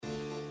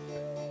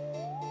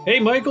Hey,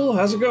 Michael,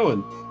 how's it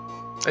going?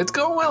 It's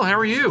going well. How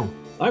are you?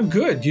 I'm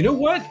good. You know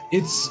what?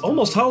 It's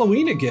almost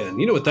Halloween again.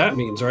 You know what that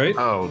means, right?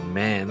 Oh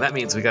man, that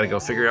means we got to go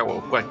figure out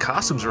what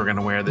costumes we're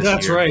gonna wear this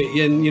That's year. right.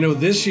 And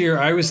this year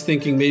I was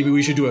thinking maybe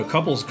we should do a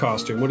couple's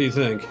costume. What do you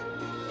think?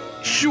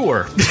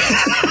 Sure.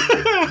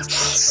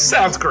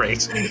 Sounds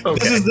great.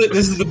 Okay.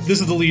 This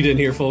is the lead in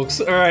here,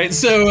 folks. All right.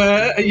 So,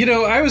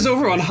 I was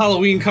over on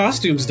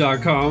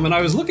HalloweenCostumes.com and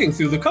I was looking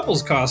through the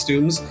couples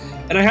costumes,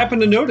 and I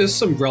happened to notice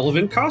some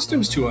relevant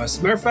costumes to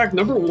us. Matter of fact,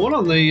 number one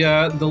on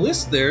the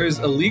list there is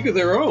A League of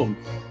Their Own.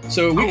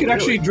 So we could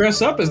actually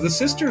dress up as the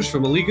sisters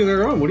from A League of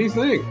Their Own. What do you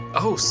think?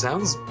 Oh,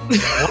 sounds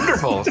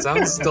wonderful.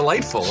 Sounds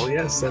delightful.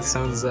 Yes, that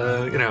sounds,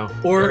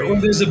 Or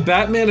there's a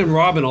Batman and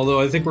Robin, although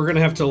I think we're going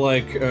to have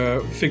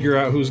to, figure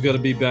out who's going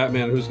to be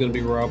Batman and who's going to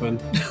be Robin.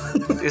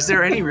 Is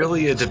there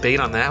really a debate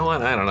on that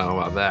one? I don't know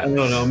about that. I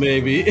don't know,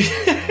 maybe.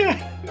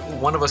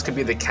 One of us could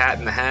be the Cat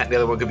in the Hat, the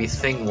other one could be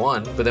Thing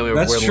 1, but then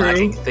we're true.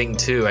 lacking Thing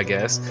 2, I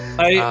guess.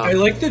 I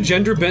like the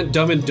gender-bent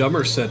Dumb and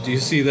Dumber set. Do you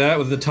see that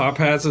with the top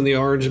hats and the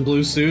orange and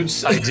blue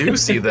suits? I do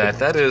see that.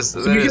 That is...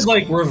 So we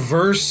could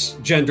reverse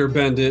gender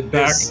bend it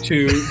back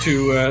to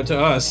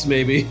us,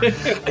 maybe.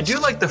 I do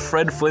like the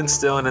Fred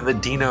Flintstone and the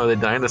Dino the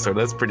dinosaur.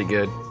 That's pretty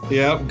good.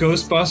 Yeah,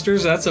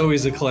 Ghostbusters, that's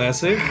always a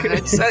classic.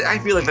 I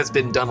feel like that's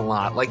been done a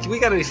lot. Like, we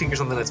gotta figure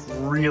something that's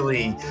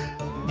really,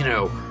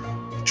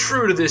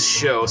 true to this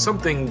show.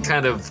 Something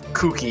kind of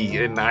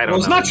kooky, and I don't know. Well,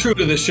 it's not true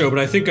to this show, but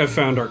I think I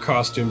found our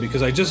costume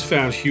because I just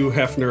found Hugh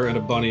Hefner in a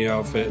bunny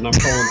outfit, and I'm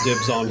calling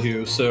dibs on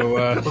Hugh. So,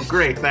 oh,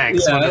 great,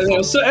 thanks.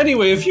 Yeah, so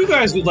anyway, if you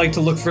guys would like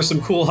to look for some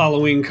cool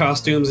Halloween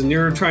costumes and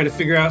you're trying to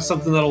figure out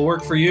something that'll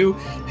work for you,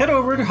 head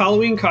over to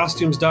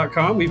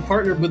HalloweenCostumes.com. We've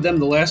partnered with them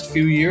the last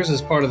few years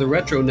as part of the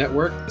Retro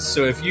Network.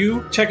 So if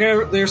you check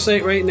out their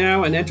site right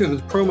now and enter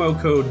the promo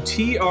code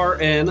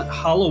TRN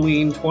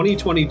Halloween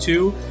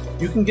 2022,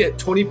 you can get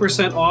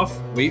 20% off,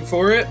 wait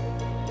for it,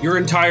 your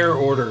entire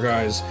order,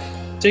 guys.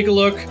 Take a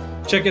look,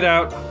 check it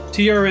out,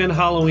 TRN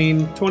Halloween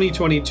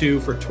 2022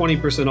 for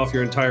 20% off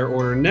your entire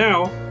order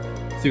now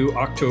through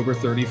October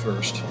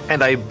 31st.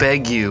 And I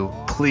beg you,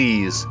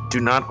 please, do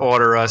not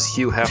order us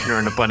Hugh Hefner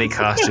in a bunny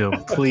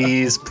costume.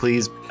 Please,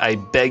 please, I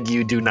beg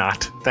you, do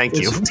not. Thank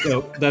you.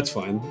 No, that's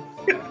fine.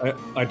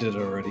 I did it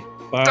already.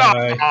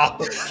 Bye.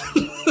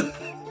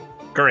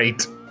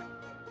 Great.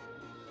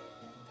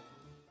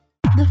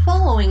 The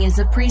following is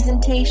a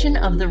presentation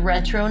of the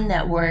Retro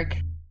Network.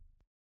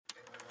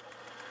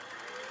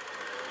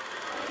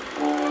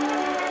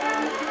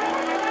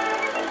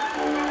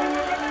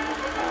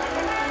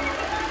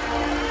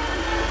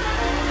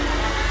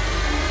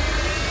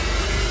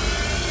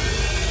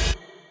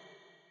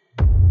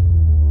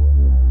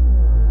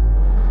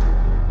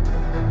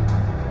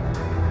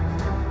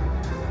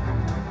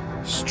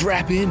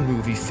 Strap in,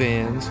 movie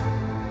fans.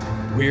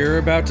 We're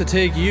about to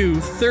take you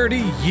 30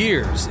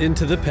 years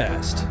into the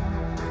past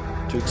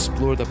to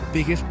explore the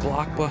biggest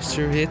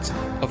blockbuster hits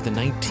of the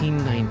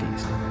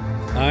 1990s.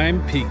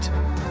 I'm Pete.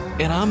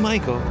 And I'm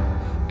Michael.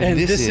 And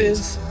this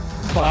is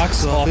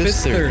Box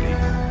Office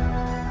 30.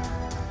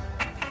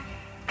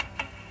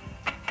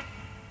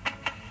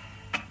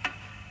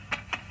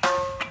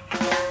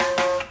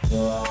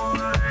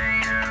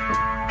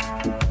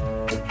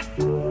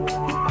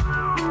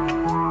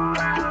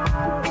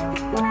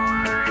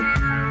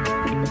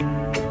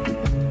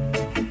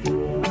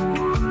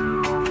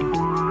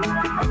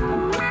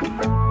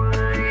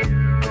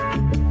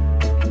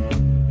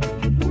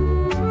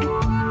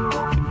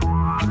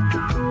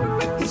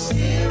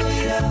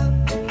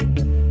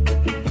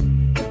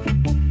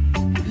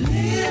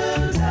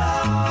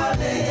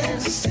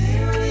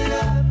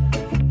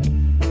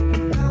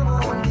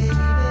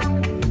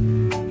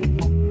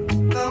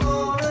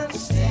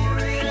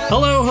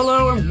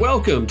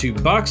 Welcome to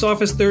Box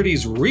Office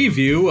 30's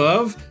review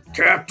of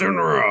Captain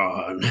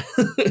Ron.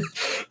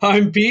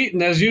 I'm Pete,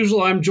 and as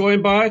usual, I'm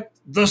joined by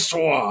the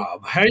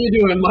Swab. How you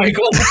doing,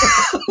 Michael?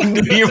 I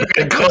knew you were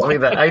going to call me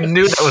that. I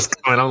knew that was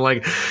coming. I'm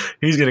like,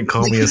 he's going to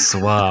call me a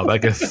swab. I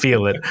can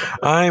feel it.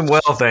 I'm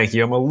well, thank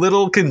you. I'm a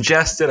little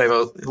congested. I have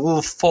a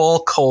little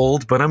fall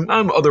cold, but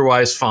I'm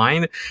otherwise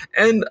fine.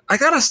 And I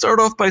got to start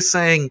off by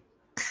saying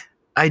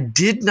I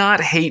did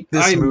not hate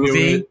this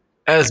movie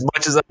as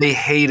much as I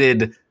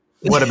hated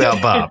What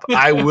About Bob?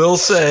 I will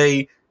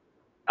say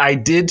I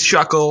did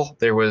chuckle.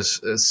 There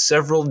was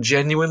several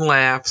genuine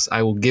laughs.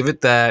 I will give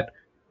it that.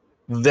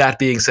 That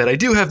being said, I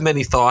do have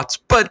many thoughts,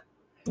 but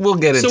we'll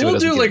get into it. So we'll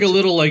do a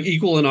little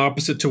equal and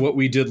opposite to what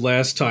we did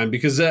last time,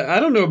 because I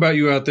don't know about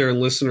you out there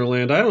in listener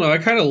land. I don't know. I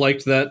kind of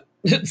liked that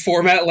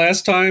format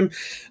last time.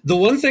 The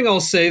one thing I'll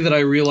say that I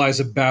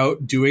realize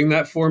about doing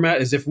that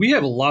format is if we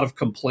have a lot of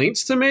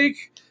complaints to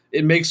make,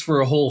 it makes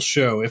for a whole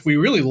show. If we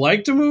really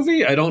liked a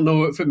movie, I don't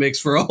know if it makes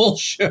for a whole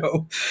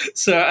show.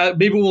 So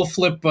maybe we'll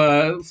flip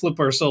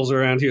ourselves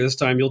around here this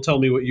time. You'll tell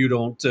me what you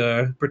don't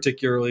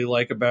particularly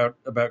like about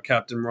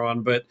Captain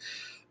Ron. But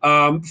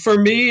for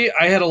me,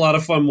 I had a lot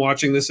of fun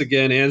watching this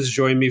again. Anne's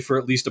joined me for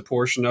at least a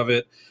portion of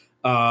it.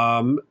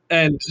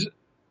 And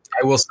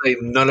I will say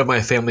none of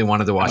my family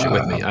wanted to watch it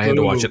with me. I had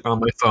to watch it on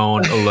my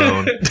phone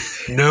alone.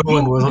 No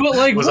one was, but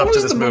like, was what up to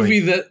was this the movie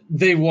that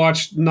they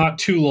watched not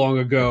too long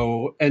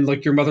ago, and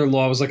like your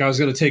mother-in-law was like, I was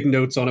going to take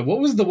notes on it. What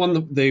was the one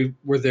that they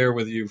were there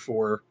with you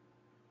for?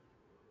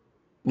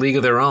 League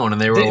of Their Own,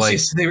 and they were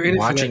they were in it for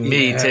watching that,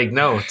 me yeah. take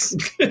notes.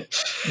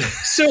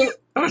 So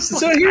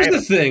here's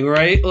the thing,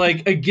 right?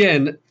 Like,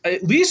 again,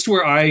 at least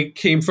where I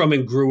came from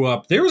and grew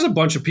up, there was a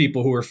bunch of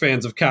people who were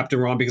fans of Captain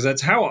Ron because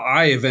that's how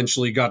I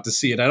eventually got to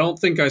see it. I don't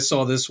think I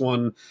saw this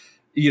one,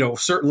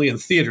 certainly in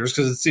theaters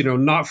because it's,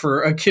 not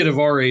for a kid of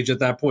our age at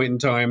that point in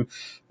time.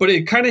 But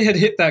it kind of had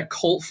hit that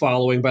cult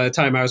following by the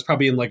time I was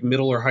probably in like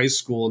middle or high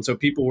school. And so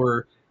people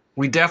were...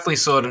 We definitely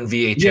saw it in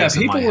VHS. Yeah, in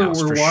people my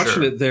house, were for watching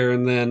sure. it there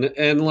and then.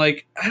 And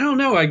like, I don't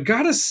know, I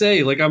gotta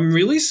say, like, I'm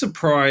really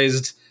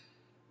surprised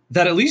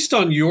that at least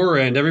on your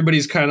end,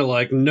 everybody's kind of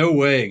like, no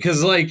way.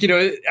 Because, like,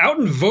 out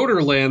in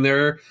Voterland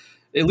there,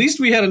 at least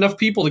we had enough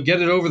people to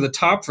get it over the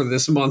top for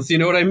this month. You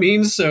know what I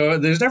mean? So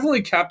there's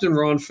definitely Captain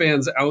Ron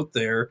fans out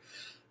there.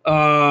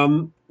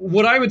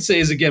 What I would say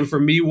is, again, for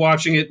me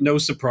watching it, no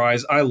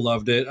surprise, I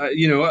loved it.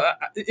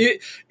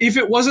 If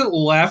it wasn't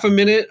laugh a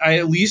minute, I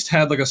at least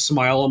had like a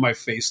smile on my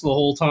face the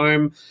whole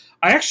time.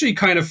 I actually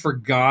kind of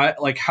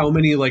forgot like how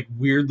many like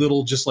weird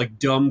little just like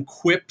dumb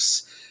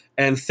quips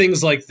and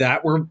things like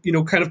that were,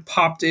 kind of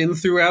popped in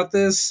throughout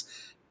this.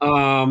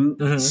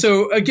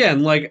 So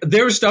again, like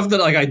there was stuff that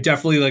like I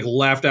definitely like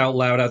laughed out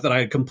loud at that I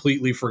had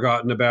completely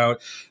forgotten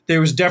about.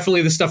 There was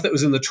definitely the stuff that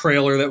was in the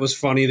trailer that was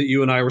funny that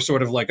you and I were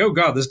sort of like, oh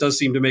God, this does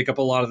seem to make up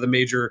a lot of the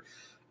major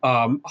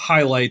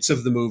highlights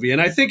of the movie. And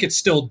I think it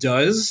still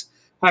does,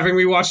 having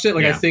rewatched it.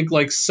 Like, I think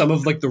like some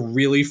of like the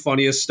really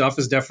funniest stuff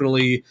is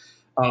definitely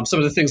some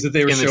of the things that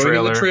they were showing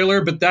in the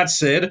trailer. But that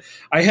said,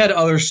 I had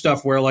other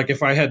stuff where like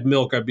if I had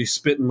milk, I'd be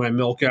spitting my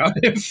milk out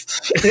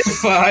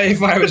if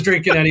I was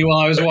drinking any while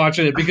I was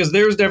watching it, because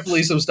there was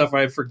definitely some stuff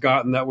I had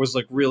forgotten that was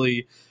like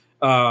really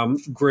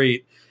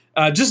great.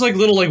 Just like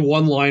little like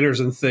one-liners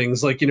and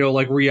things like,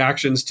 like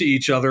reactions to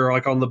each other,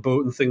 like on the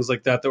boat and things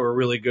like that were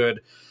really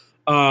good.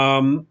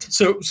 So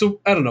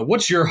I don't know.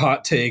 What's your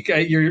hot take?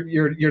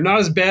 You're not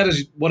as bad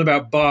as What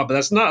About Bob, but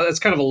that's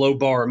kind of a low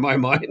bar in my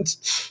mind.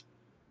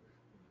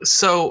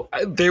 So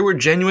there were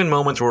genuine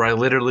moments where I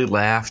literally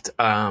laughed.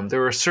 There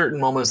were certain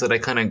moments that I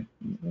kind of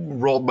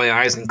rolled my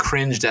eyes and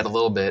cringed at a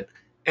little bit.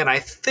 And I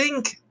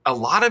think a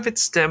lot of it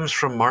stems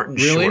from Martin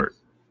Short.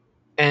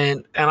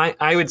 And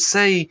I would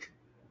say,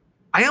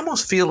 I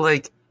almost feel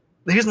like,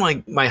 here's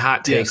my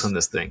hot takes on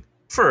this thing.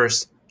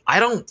 First,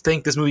 I don't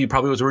think this movie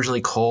probably was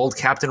originally called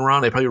Captain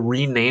Ron. They probably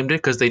renamed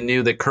it because they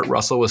knew that Kurt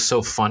Russell was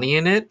so funny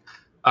in it.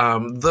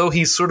 Though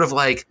he's sort of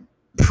like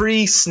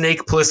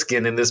pre-Snake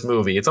Plissken in this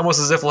movie. It's almost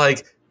as if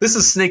like, this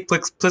is Snake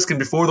Plissken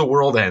before the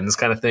world ends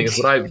kind of thing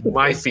is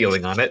my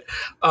feeling on it.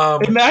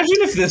 Imagine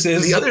if this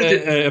is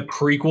a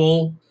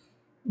prequel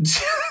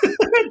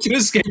to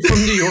Escape from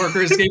New York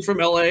or Escape from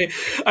LA.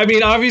 I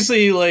mean,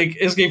 obviously, like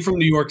Escape from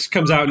New York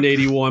comes out in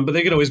 81, but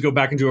they could always go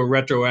back and do a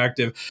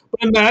retroactive.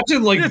 But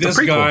imagine like this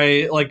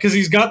guy, like, because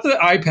he's got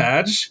the eye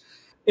patch.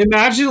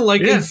 Imagine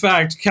like in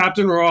fact,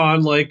 Captain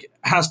Ron like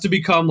has to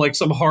become like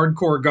some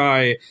hardcore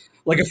guy.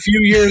 Like a few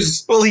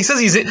years. Well, he says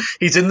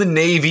he's in the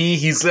Navy.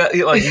 He's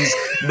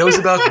knows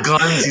about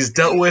guns. He's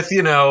dealt with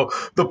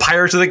the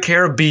Pirates of the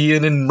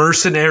Caribbean and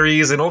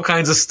mercenaries and all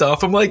kinds of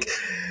stuff. I'm like,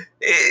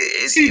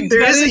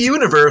 there is a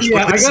universe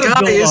where this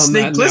guy is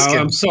Snake Plissken.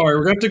 I'm sorry,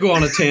 we're gonna have to go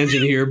on a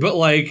tangent here, but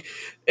like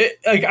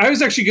I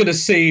was actually going to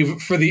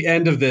save for the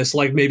end of this,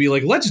 like maybe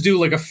like let's do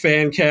like a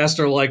fan cast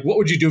or like what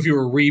would you do if you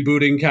were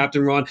rebooting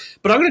Captain Ron?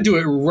 But I'm going to do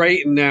it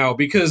right now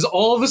because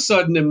all of a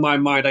sudden in my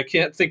mind I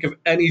can't think of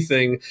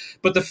anything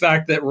but the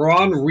fact that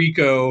Ron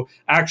Rico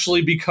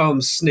actually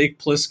becomes Snake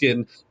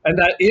Plissken, and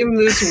that in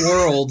this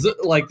world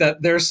like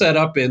that they're set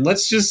up in,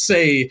 let's just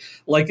say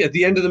like at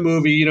the end of the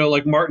movie,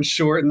 like Martin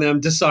Short and them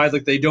decide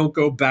like they don't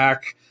go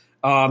back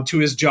to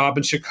his job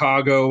in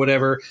Chicago,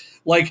 whatever,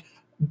 like.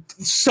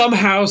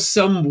 Somehow,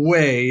 some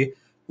way,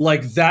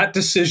 like that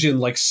decision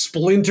like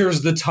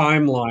splinters the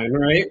timeline,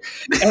 right?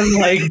 And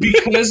like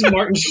because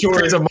Martin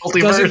Short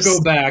doesn't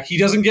go back, he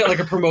doesn't get like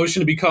a promotion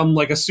to become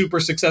like a super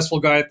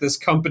successful guy at this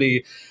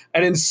company,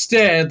 and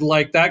instead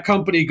like that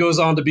company goes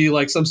on to be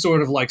like some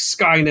sort of like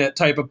Skynet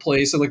type of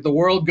place, and like the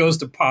world goes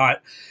to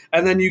pot,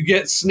 and then you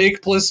get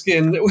Snake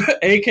Plissken,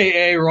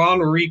 aka Ron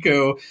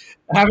Rico,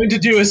 having to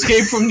do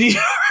Escape from New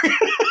York.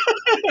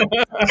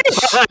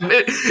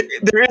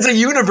 There is a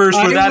universe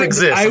where that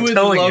exists. I would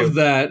love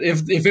that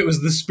if it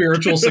was the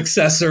spiritual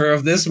successor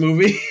of this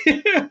movie.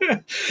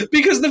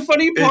 Because the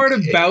funny part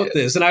about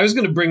this, and I was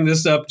going to bring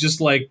this up just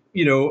like,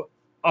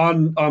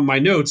 on my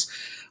notes,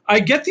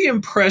 I get the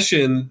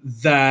impression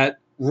that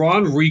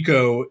Ron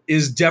Rico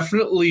is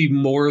definitely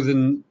more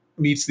than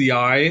meets the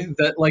eye,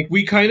 that like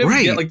we kind of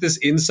get like this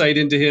insight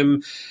into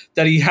him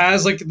that he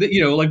has like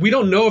like we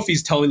don't know if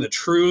he's telling the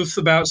truth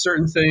about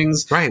certain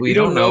things, right? We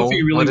don't know if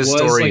he really was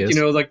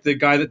like like the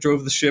guy that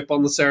drove the ship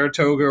on the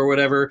Saratoga or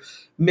whatever,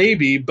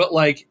 maybe, but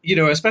like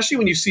especially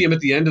when you see him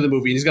at the end of the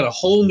movie, he's got a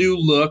whole new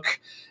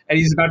look and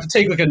he's about to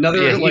take like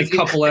another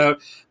couple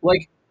out.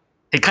 Like,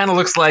 he kind of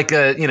looks like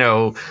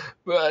Don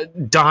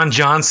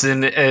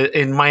Johnson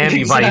in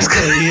Miami Vice.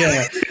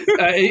 Yeah.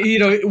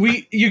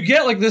 You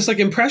get like this like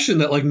impression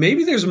that like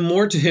maybe there's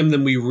more to him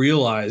than we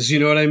realize. You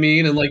know what I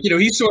mean? And like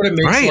he sort of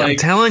makes I'm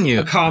telling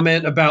you, a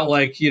comment about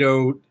like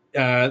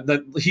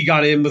that he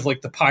got in with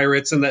like the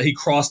pirates and that he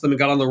crossed them and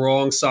got on the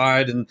wrong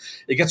side, and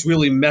it gets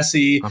really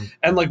messy,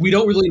 and like we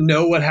don't really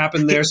know what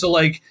happened there. So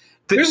like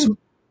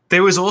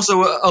there was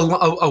also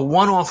a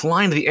one-off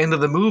line at the end of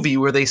the movie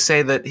where they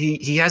say that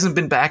he hasn't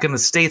been back in the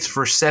States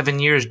for 7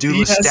 years due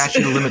to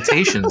statute of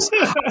limitations.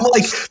 I'm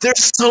like,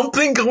 there's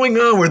something going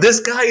on where this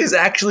guy is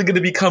actually going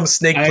to become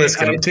Snake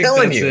Plissken. I'm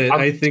telling you.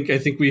 I think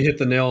we hit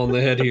the nail on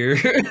the head here.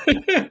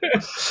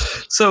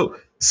 So,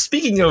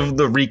 speaking of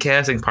the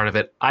recasting part of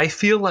it, I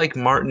feel like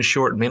Martin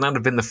Short may not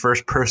have been the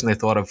first person they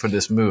thought of for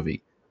this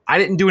movie. I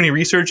didn't do any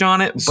research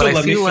on it, but so I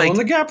let me feel fill like in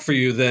the gap for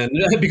you then,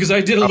 because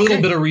I did a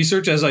little bit of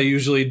research as I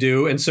usually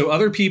do, and so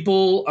other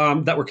people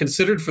that were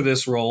considered for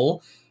this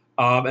role,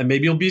 and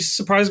maybe you'll be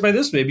surprised by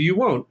this, maybe you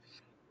won't.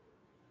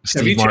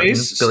 Steve Martin,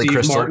 Chase,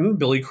 Steve Martin,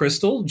 Billy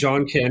Crystal,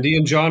 John Candy,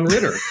 and John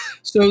Ritter.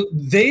 So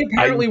they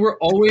apparently were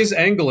always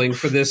angling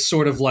for this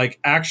sort of like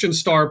action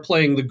star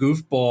playing the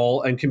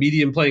goofball and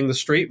comedian playing the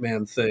straight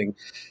man thing.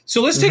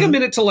 So let's take a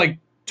minute to like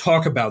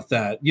talk about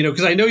that,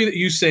 because I know that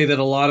you say that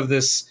a lot of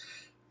this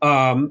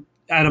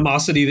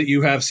animosity that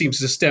you have seems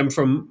to stem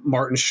from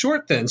Martin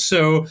Short then.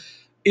 So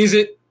is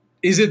it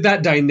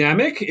that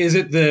dynamic? Is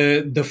it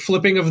the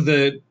flipping of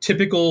the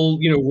typical,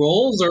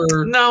 roles,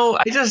 or no,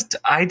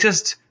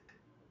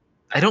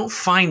 I don't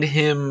find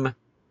him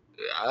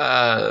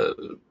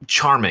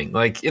charming.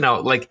 Like,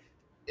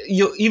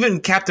 even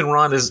Captain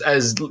Ron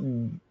as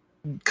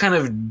kind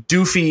of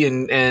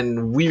doofy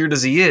and weird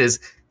as he is,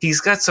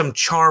 he's got some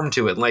charm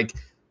to it. Like,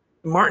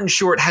 Martin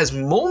Short has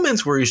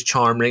moments where he's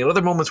charming and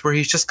other moments where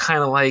he's just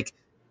kind of like,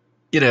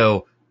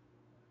 kind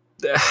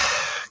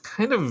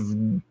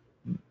of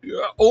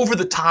over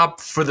the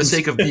top for the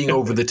sake of being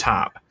over the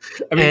top.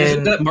 I mean,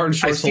 isn't that Martin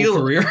Short's whole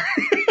career?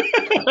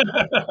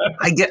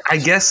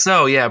 I guess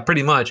so, yeah,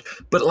 pretty much.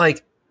 But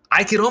like,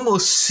 I could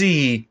almost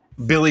see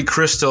Billy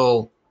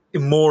Crystal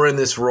more in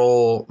this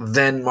role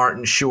than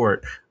Martin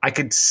Short. I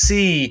could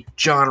see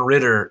John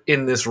Ritter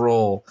in this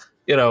role.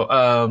 You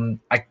know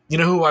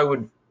who I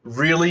would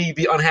really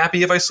be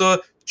unhappy if I saw?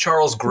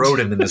 Charles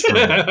Grodin in this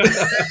role.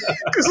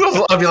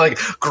 Because I'll be like,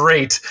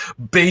 great,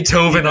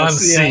 Beethoven on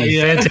C,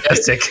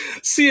 fantastic.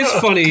 See, it's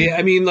funny.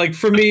 I mean, like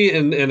for me,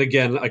 and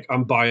again,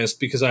 I'm biased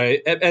because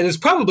and it's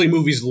probably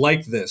movies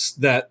like this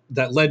that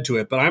led to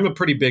it. But I'm a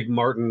pretty big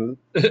Martin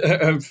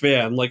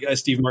fan, like a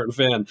Steve Martin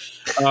fan.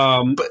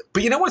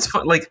 But you know what's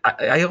fun? Like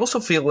I also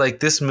feel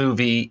like this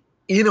movie,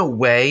 in a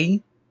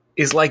way,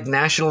 is like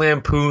National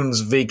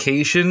Lampoon's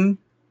Vacation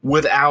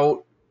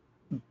without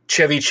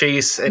Chevy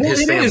Chase and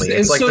his family.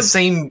 It's like the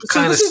same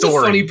kind of story. This is the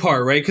funny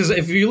part, right? Because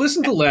if you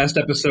listen to last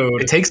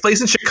episode, it takes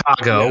place in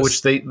Chicago,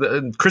 which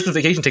the Christmas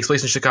Vacation takes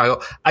place in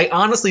Chicago. I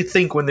honestly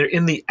think when they're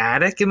in the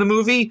attic in the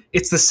movie,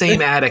 it's the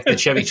same attic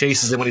that Chevy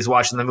Chase is in when he's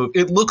watching the movie.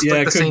 It looks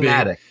like the same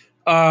attic.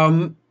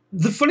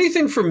 The funny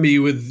thing for me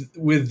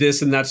with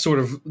this and that sort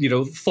of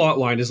thought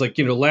line is like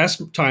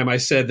last time I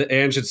said that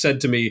Ange had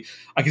said to me,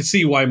 I could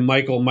see why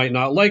Michael might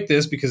not like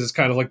this because it's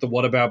kind of like the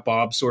What About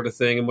Bob sort of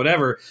thing and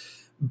whatever,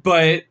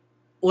 but.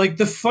 Like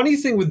the funny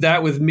thing with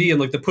that with me and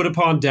like the Put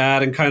Upon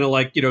Dad and kind of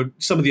like,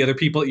 some of the other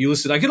people that you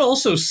listed, I could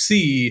also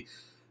see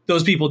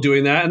those people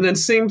doing that. And then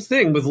same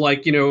thing with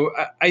like,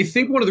 I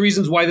think one of the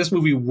reasons why this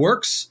movie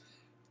works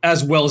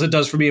as well as it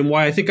does for me and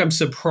why I think I'm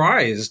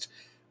surprised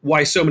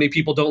why so many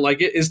people don't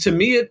like it is to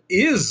me, it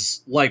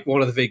is like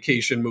one of the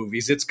Vacation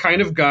movies. It's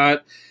kind of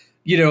got,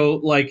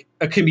 like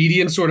a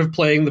comedian sort of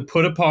playing the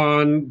Put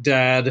Upon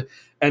Dad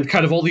and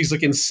kind of all these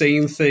like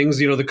insane things,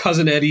 the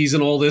Cousin Eddies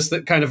and all this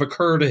that kind of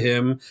occur to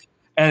him.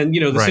 And,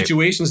 the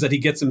situations that he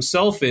gets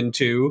himself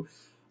into,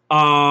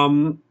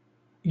 I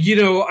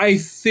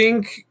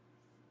think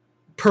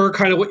per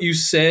kind of what you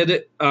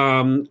said,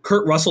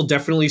 Kurt Russell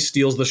definitely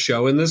steals the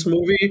show in this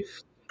movie.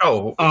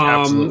 Oh,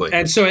 absolutely.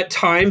 And so at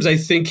times I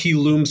think he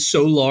looms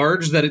so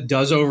large that it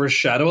does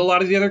overshadow a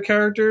lot of the other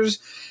characters.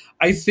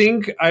 I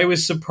think I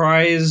was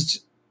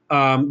surprised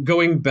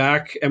going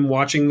back and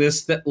watching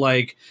this that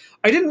like,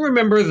 I didn't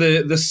remember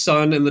the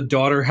son and the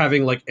daughter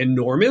having like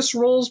enormous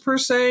roles per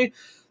se.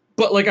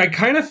 But like I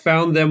kind of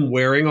found them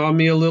wearing on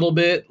me a little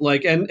bit,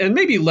 like and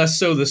maybe less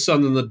so the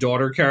son than the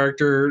daughter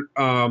character.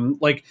 Her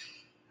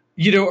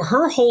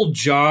whole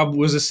job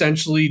was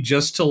essentially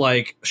just to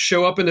like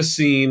show up in a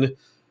scene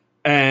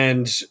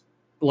and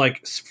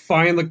like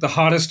find like the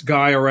hottest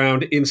guy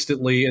around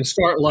instantly and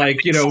start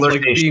like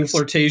like being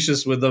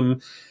flirtatious with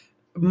them,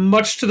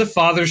 much to the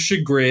father's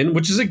chagrin.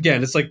 Which is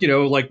again, it's like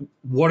like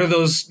what are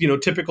those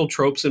typical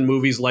tropes in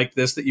movies like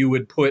this that you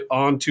would put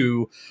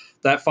onto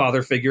that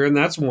father figure, and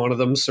that's one of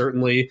them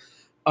certainly.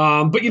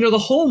 But the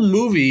whole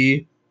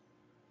movie,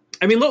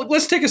 I mean,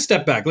 let's take a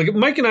step back. Like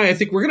Mike and I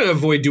think we're going to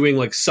avoid doing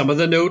like some of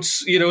the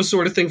notes,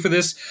 sort of thing for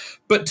this.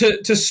 But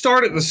to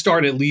start at the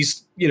start, at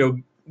least,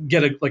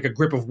 get a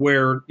grip of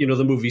where, you know,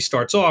 the movie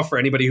starts off for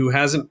anybody who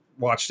hasn't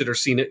watched it or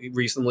seen it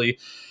recently.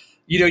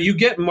 You know, you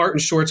get Martin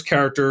Short's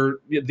character,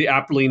 the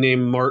aptly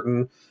named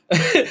Martin.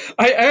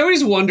 I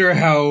always wonder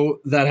how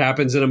that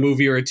happens in a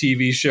movie or a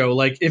TV show.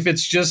 Like, if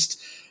it's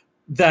just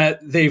that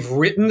they've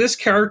written this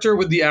character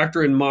with the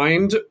actor in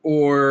mind,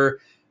 or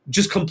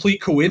just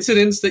complete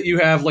coincidence that you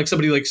have like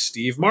somebody like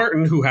Steve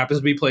Martin who happens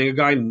to be playing a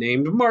guy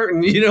named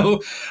Martin. You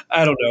know,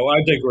 I don't know.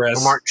 I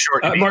digress. Or Martin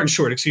Short. Martin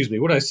Short, excuse me.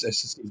 What did I say?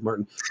 Steve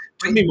Martin.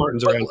 Too many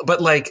Martins around.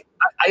 But like,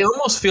 I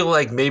almost feel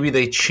like maybe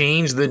they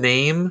changed the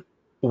name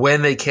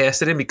when they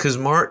casted him, because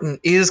Martin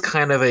is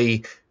kind of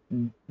a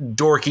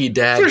dorky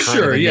dad. For kind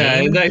sure, of yeah,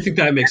 name. and I think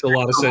that makes a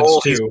lot of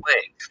sense too.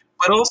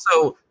 But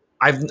also,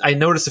 I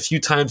noticed a few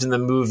times in the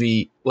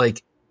movie,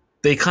 like,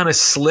 they kind of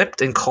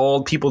slipped and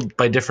called people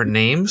by different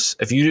names.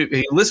 If you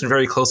listen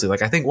very closely,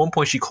 like, I think one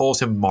point she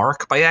calls him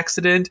Mark by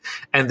accident,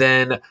 and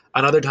then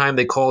another time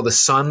they call the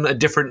son a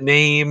different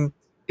name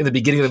in the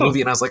beginning of the movie,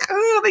 and I was like,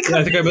 I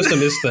think I must have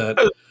missed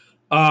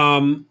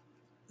that.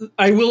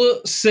 I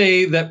will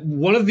say that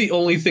one of the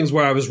only things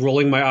where I was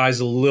rolling my eyes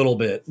a little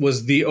bit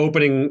was the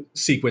opening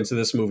sequence of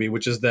this movie,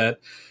 which is that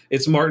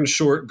it's Martin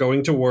Short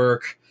going to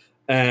work,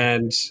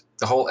 and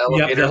the whole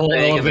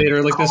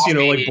elevator, like this, you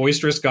know, like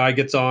boisterous guy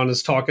gets on,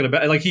 is talking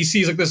about, like, he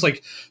sees like this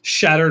like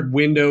shattered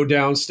window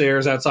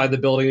downstairs outside the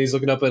building. He's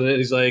looking up at it, and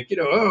he's like, you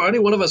know, oh, any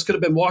one of us could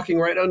have been walking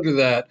right under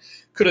that,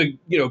 could have,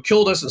 you know,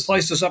 killed us and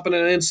sliced us up in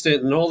an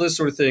instant, and all this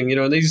sort of thing, you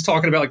know. And then he's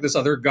talking about like this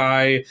other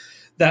guy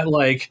that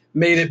like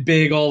made it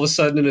big all of a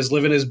sudden and is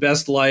living his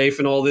best life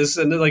and all this.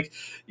 And then, like,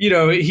 you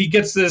know, he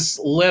gets this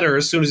letter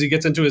as soon as he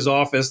gets into his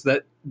office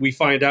that we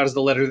find out is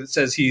the letter that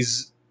says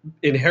he's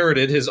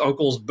inherited his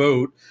uncle's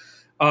boat.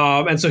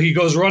 And so he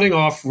goes running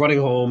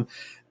home.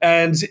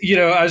 And, you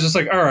know, I was just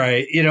like, all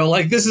right, you know,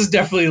 like, this is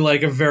definitely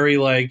like a very,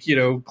 like, you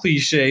know,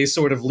 cliche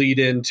sort of lead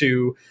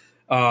into,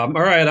 all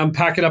right, I'm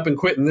packing up and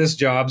quitting this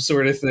job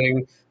sort of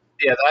thing.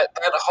 Yeah,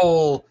 that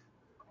whole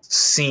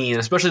scene,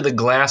 especially the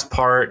glass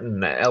part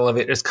and the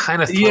elevator, is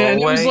kind of throwaway. Yeah,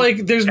 and it was like,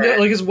 there's no,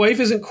 like, his wife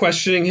isn't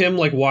questioning him,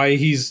 like, why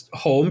he's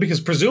home,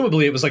 because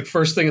presumably it was like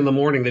first thing in the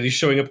morning that he's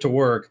showing up to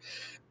work.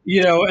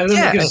 You know, and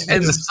then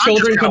his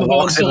children come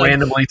home. So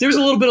like, there's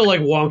a little bit of like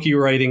wonky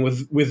writing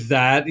with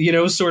that, you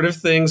know, sort of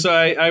thing. So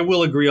I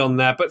will agree on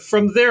that. But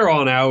from there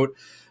on out,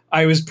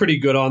 I was pretty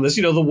good on this.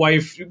 You know, the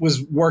wife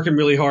was working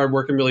really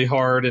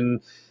hard,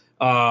 and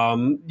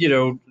you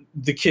know,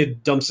 the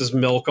kid dumps his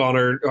milk on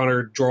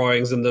her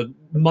drawings, and the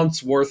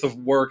month's worth of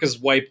work is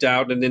wiped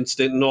out in an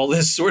instant, and all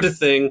this sort of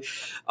thing.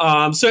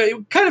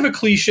 So kind of a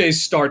cliche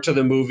start to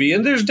the movie,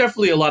 and there's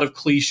definitely a lot of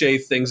cliche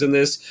things in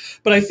this.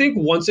 But I think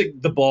once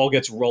the ball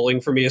gets rolling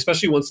for me,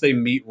 especially once they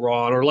meet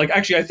Ron, or like,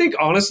 actually, I think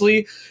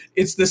honestly,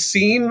 it's the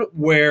scene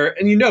where,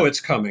 and you know it's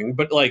coming,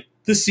 but like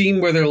the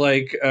scene where they're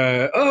like,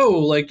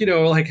 oh, like, you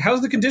know, like,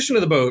 how's the condition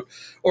of the boat?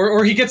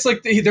 Or he gets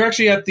like, they're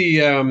actually at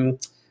the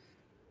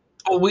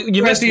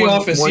you missed the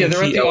office. One yeah,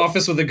 they're at the key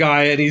office with the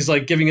guy, and he's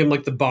like giving him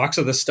like the box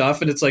of the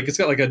stuff, and it's like, it's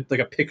got like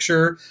a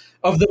picture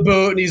of the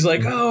boat, and he's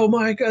like, oh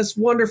my god, it's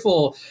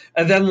wonderful.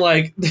 And then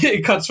like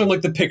it cuts from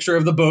like the picture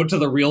of the boat to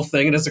the real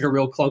thing, and it's like a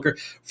real clunker.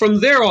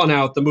 From there on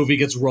out, the movie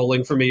gets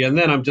rolling for me, and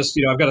then I'm just,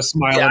 you know, I've got a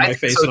smile on my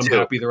face, so and I'm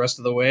happy the rest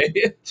of the way.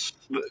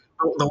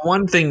 The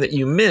one thing that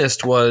you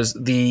missed was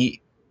the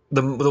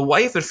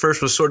wife at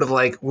first was sort of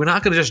like, we're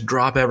not going to just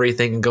drop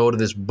everything and go to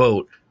this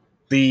boat.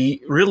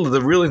 The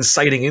real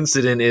inciting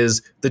incident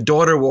is the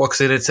daughter walks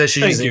in and says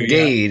she's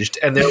engaged,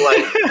 and they're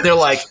like, we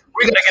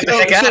gotta get the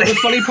heck out of here. The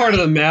funny part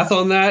of the math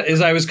on that is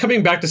I was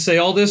coming back to say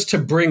all this to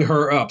bring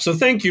her up. So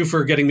thank you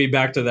for getting me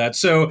back to that.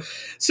 So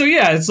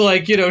yeah, it's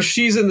like, you know,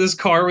 she's in this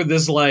car with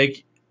this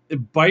like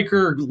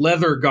biker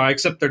leather guy,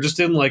 except they're just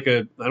in like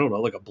a, I don't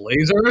know, like a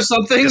Blazer or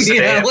something.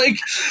 Yeah, like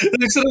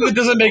it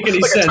doesn't make any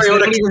sense. They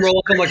don't even roll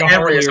up on like a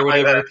Harley or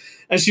whatever. Like,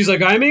 and she's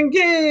like, I'm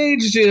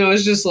engaged. You know,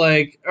 it's just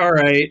like, all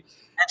right.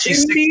 She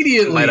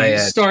immediately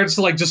starts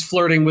like just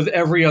flirting with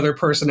every other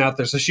person out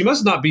there. So she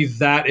must not be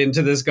that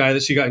into this guy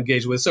that she got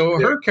engaged with. So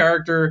her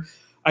character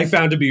I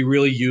found to be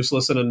really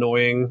useless and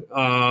annoying.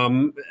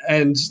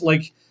 And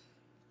like,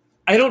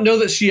 I don't know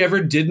that she ever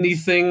did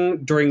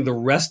anything during the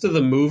rest of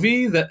the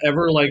movie that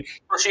ever like.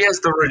 Well, she has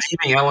the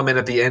redeeming element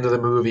at the end of the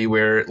movie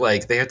where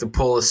like they have to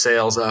pull the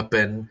sails up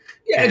and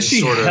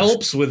she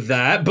helps with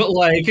that. But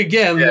like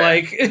again,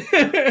 like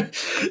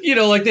you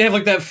know, like they have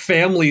like that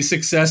family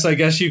success, I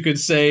guess you could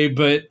say.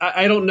 But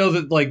I don't know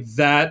that like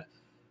that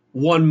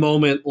one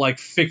moment like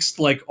fixed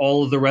like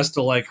all of the rest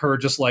of like her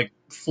just like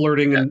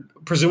flirting and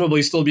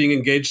presumably still being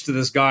engaged to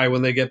this guy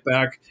when they get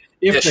back.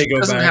 If they go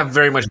back, doesn't have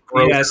very much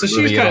growth. Yeah, so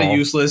she's kind of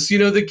useless. You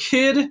know, the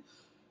kid,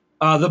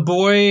 the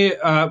boy,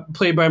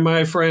 played by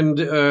my friend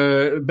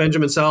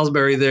Benjamin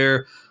Salisbury,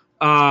 there,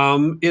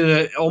 in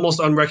an almost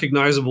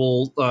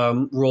unrecognizable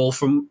role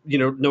from, you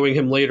know, knowing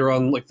him later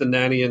on, like The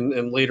Nanny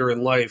and later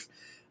in life.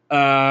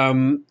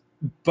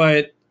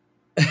 But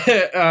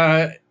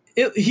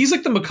he's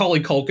like the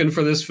Macaulay Culkin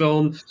for this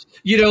film.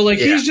 You know, like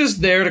he's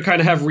just there to kind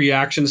of have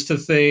reactions to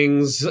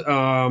things. You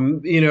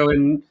know,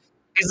 and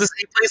He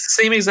plays the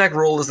same exact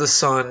role as the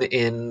son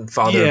in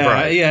Father of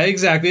Bride. Yeah,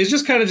 exactly. It's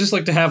just kind of just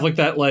like to have like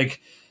that,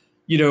 like,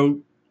 you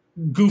know,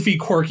 goofy,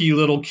 quirky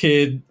little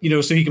kid, you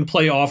know, so he can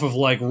play off of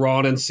like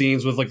Ron in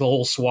scenes with like the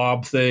whole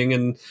swab thing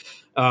and,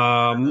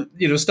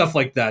 you know, stuff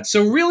like that.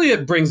 So really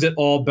it brings it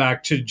all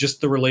back to just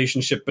the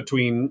relationship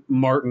between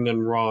Martin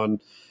and Ron.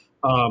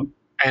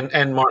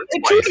 And Martin's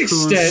to wife, an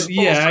extent,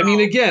 yeah. I mean,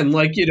 again,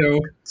 like, you know,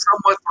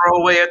 somewhat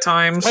throwaway at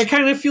times. I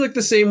kind of feel like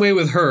the same way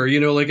with her, you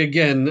know, like,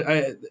 again,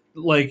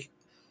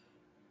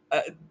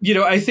 you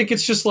know, I think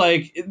it's just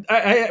like,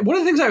 one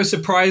of the things I was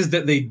surprised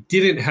that they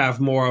didn't have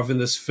more of in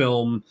this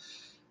film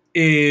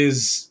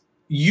is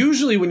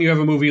usually when you have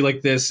a movie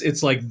like this,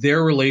 it's like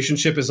their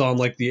relationship is on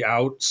like the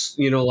outs,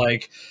 you know,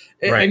 like,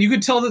 Right. and you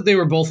could tell that they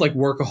were both like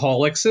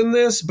workaholics in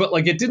this, but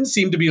like it didn't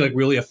seem to be like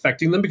really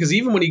affecting them, because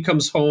even when he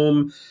comes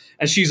home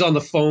and she's on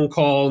the phone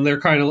call and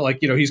they're kind of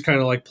like, you know, he's kind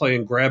of like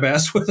playing grab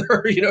ass with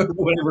her, you know,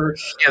 whatever.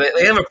 Yeah,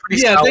 they have a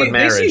pretty solid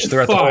marriage. They seem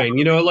throughout fine, the whole.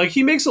 you know, like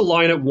he makes a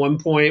line at one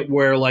point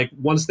where like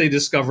once they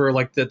discover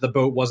like that the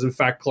boat was in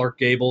fact Clark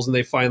Gable's and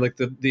they find like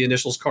the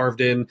initials carved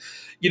in,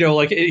 you know,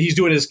 like he's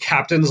doing his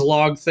captain's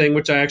log thing,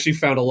 which I actually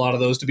found a lot of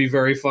those to be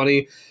very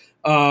funny.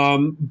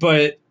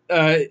 But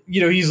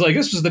you know, he's like,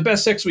 this was the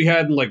best sex we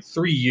had in like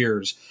 3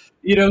 years,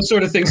 you know,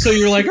 sort of thing. So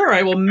you're like, all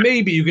right, well,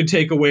 maybe you could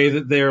take away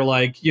that they're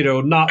like, you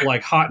know, not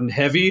like hot and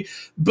heavy,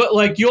 but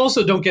like you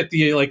also don't get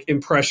the like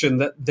impression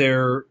that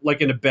they're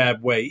like in a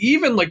bad way.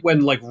 Even like when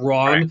like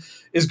Ron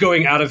is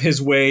going out of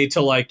his way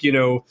to like, you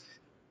know,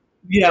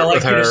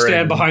 like, you know,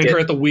 stand behind her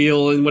at the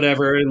wheel and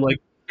whatever. And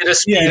like,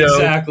 yeah,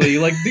 exactly.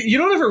 Like you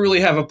don't ever really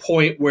have a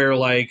point where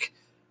like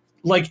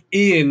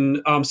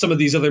in some of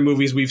these other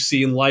movies we've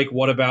seen, like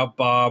What About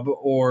Bob,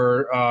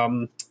 or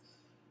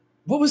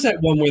what was that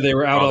one where they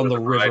were out on the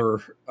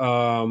river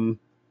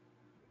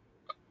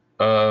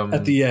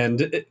at the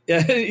end?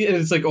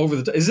 It's like over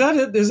the. Is that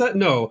it? Is that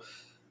no?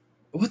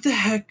 What the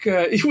heck?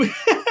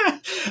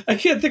 I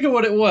can't think of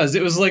what it was.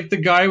 It was like the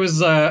guy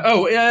was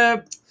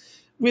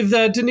with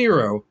De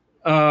Niro,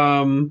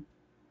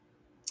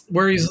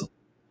 where he's.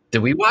 Did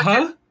we watch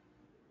it?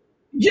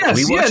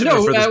 Yes,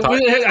 no,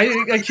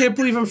 I can't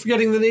believe I'm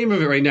forgetting the name of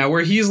it right now.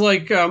 Where he's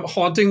like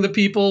haunting the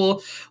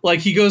people, like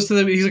he goes to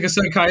them. He's like a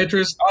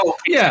psychiatrist. Oh,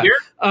 Cape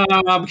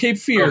Fear? Cape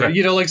Fear. Okay.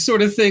 You know, like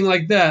sort of thing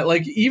like that.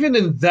 Like even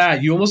in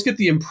that, you almost get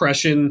the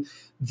impression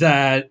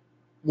that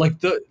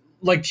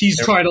he's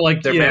trying to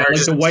like, yeah,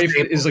 like the wife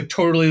is like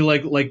totally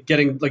like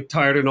getting like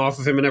tired and off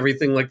of him and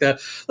everything like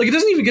that. Like it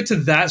doesn't even get to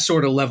that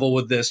sort of level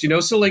with this, you know.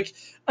 So like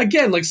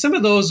again, like some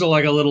of those are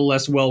like a little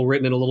less well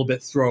written and a little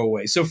bit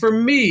throwaway. So for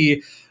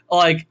me,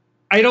 like,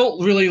 I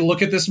don't really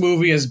look at this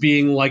movie as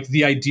being like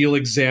the ideal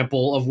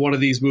example of one of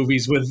these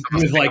movies with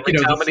like, you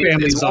know, the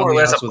families on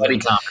the house with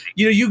them.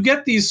 You know, you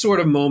get these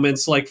sort of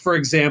moments, like for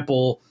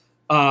example,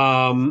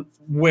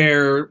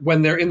 where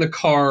when they're in the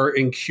car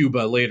in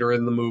Cuba later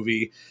in the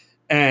movie,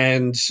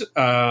 and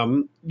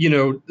you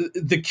know,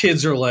 the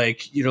kids are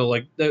like, you know,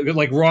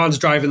 like Ron's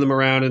driving them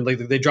around and like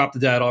they drop the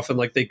dad off and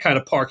like they kind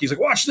of park. He's like,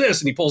 watch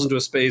this, and he pulls into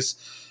a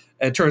space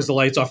and turns the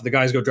lights off, and the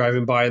guys go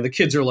driving by, and the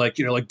kids are like,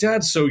 you know, like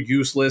Dad's so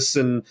useless,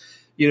 and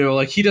you know,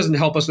 like he doesn't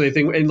help us with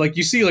anything. And like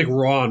you see like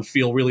Ron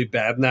feel really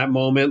bad in that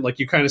moment. Like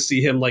you kind of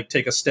see him like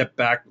take a step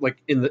back, like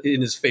in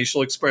his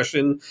facial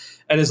expression,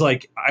 and is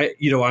like,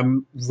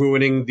 I'm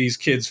ruining these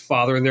kids'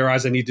 father in their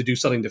eyes. I need to do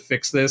something to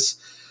fix this.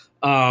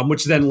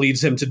 Which then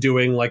leads him to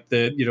doing like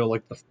the, you know,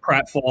 like the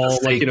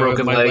pratfall, like, you know,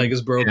 my leg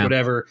is broke,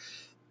 whatever.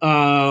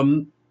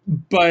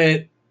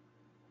 But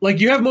like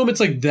you have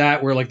moments like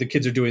that where like the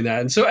kids are doing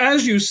that. And so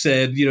as you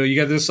said, you know, you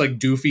got this like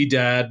doofy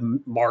dad,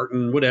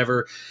 Martin,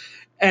 whatever.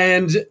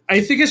 And I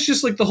think it's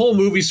just like the whole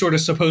movie sort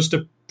of supposed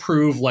to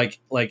prove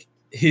like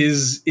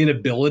his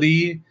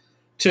inability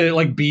to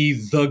like be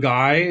the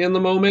guy in the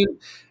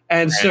moment.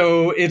 And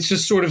so it's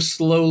just sort of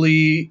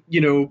slowly,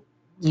 you know,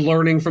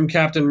 learning from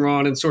Captain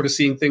Ron and sort of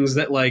seeing things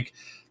that like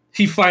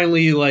he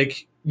finally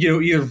like, you know,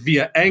 either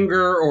via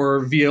anger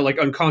or via like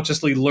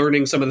unconsciously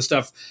learning some of the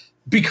stuff,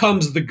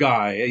 becomes the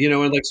guy, you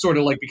know, and like sort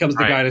of like becomes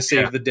the guy to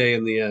save the day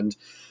in the end.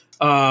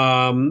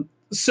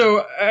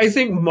 So I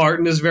think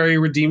Martin is very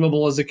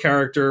redeemable as a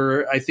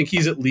character. I think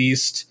he's at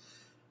least,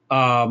 you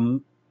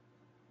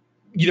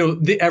know,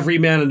 the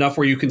everyman enough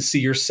where you can see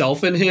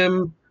yourself in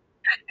him.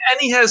 And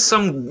he has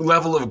some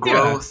level of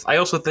growth. Yeah. I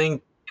also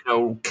think, you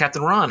know,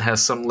 Captain Ron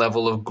has some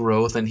level of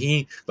growth, and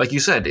he, like you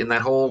said, in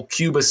that whole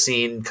Cuba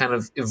scene kind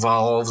of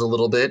evolves a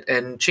little bit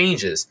and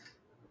changes.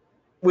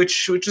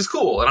 Which is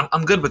cool, and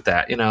I'm good with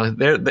that. You know,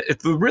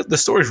 the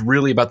story is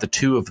really about the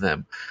two of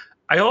them.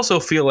 I also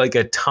feel like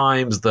at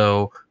times,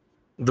 though,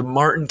 the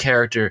Martin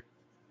character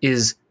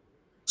is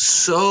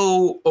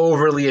so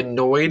overly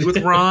annoyed with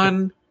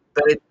Ron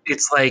that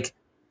it's like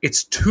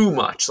it's too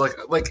much. Like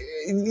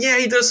yeah,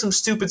 he does some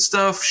stupid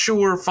stuff,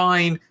 sure,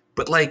 fine,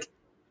 but like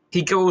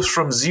he goes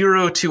from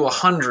 0 to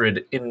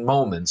 100 in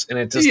moments, and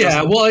it just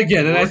well,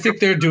 again, and I think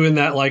they're doing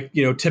that like,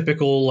 you know,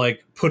 typical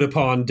like put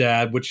upon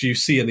dad, which you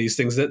see in these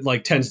things that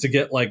like tends to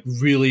get like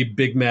really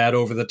big mad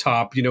over the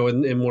top, you know,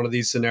 in one of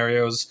these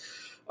scenarios.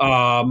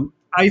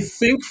 I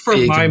think for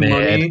Big my mad.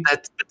 money,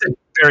 That's a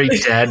very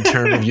dad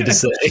term of you to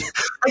say.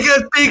 I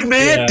got big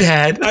mad, Yeah.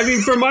 Dad. I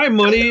mean, for my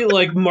money,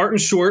 like Martin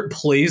Short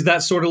plays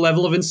that sort of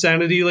level of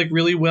insanity like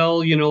really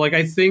well. You know, like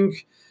I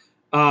think,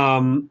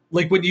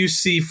 like when you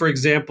see, for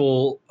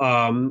example,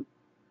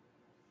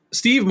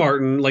 Steve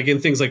Martin, like in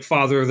things like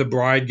Father of the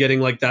Bride, getting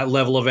like that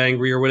level of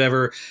angry or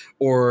whatever,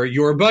 or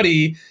your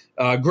buddy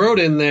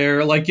Grodin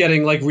there, like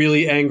getting like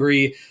really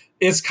angry.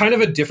 It's kind of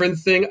a different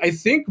thing. I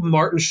think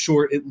Martin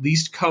Short at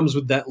least comes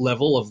with that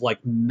level of like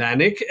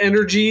manic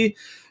energy,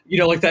 you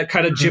know, like that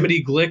kind of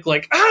Jiminy Glick,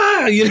 like,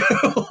 you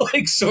know,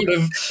 like sort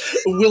of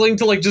willing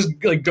to like just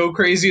like go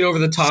crazy over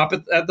the top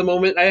at the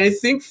moment. I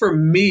think for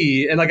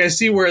me, and like I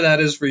see where that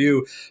is for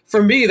you,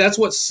 for me, that's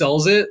what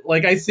sells it.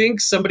 Like I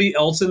think somebody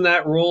else in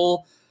that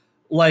role,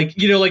 like,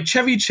 you know, like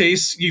Chevy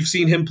Chase, you've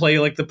seen him play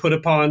like the put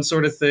upon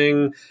sort of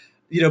thing.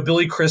 You know,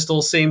 Billy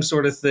Crystal, same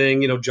sort of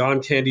thing. You know,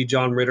 John Candy,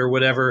 John Ritter,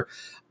 whatever.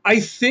 I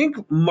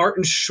think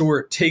Martin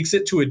Short takes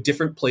it to a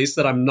different place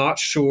that I'm not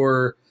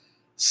sure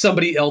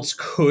somebody else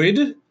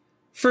could,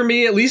 for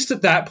me, at least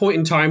at that point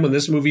in time when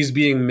this movie's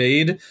being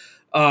made.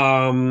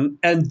 And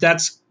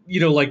that's, you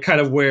know, like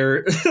kind of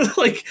where,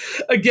 like,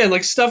 again,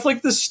 like stuff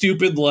like the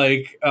stupid,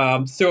 like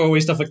throwaway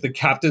stuff like the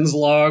captain's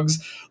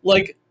logs,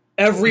 like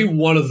every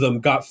one of them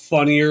got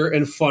funnier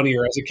and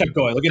funnier as it kept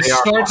going. Like it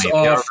starts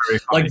off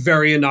like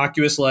very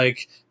innocuous,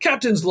 like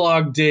captain's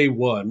log day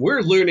 1.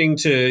 We're learning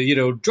to, you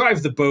know,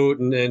 drive the boat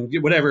and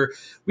whatever.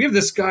 We have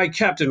this guy,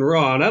 Captain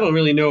Ron. I don't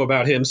really know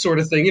about him, sort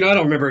of thing. You know, I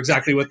don't remember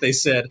exactly what they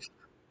said.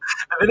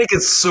 I think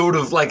it's sort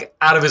of like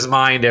out of his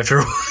mind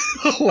after,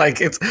 like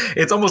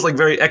it's almost like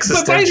very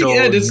existential. But by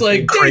the end, it's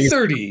like day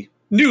 30,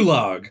 new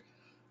log.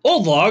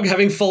 Old log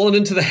having fallen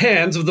into the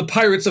hands of the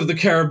pirates of the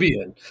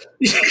Caribbean.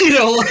 You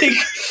know, like,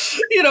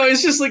 you know,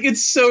 it's just like,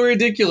 it's so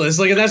ridiculous.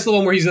 Like, and that's the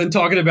one where he's then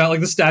talking about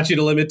like the statute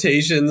of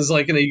limitations,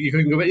 like, and you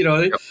couldn't go, you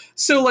know,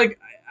 so like,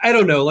 I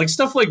don't know, like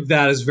stuff like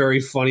that is very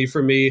funny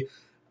for me.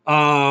 So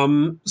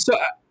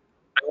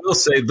I will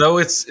say though,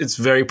 it's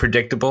very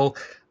predictable.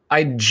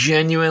 I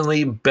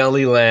genuinely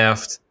belly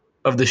laughed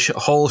of the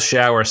whole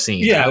shower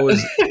scene. Yeah.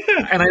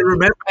 And I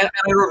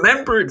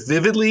remember it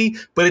vividly,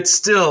 but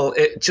it's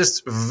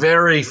just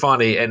very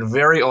funny and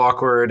very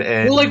awkward.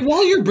 And well, like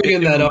while you're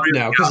bringing that up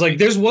now, because like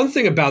there's one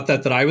thing about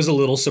that I was a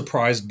little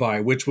surprised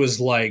by, which was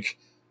like,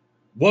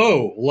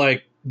 whoa,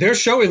 like they're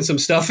showing some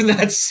stuff in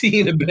that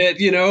scene a bit,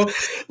 you know,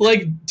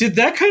 like did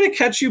that kind of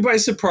catch you by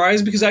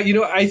surprise? Because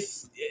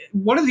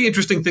one of the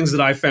interesting things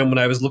that I found when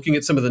I was looking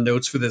at some of the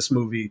notes for this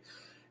movie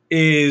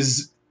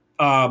is.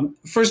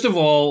 First of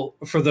all,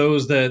 for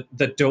those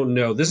that don't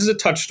know, this is a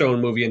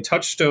Touchstone movie, and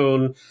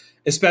Touchstone,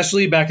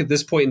 especially back at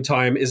this point in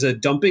time, is a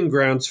dumping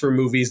grounds for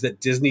movies that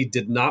Disney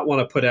did not want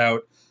to put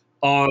out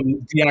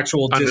on the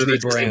actual Disney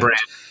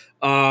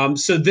brand.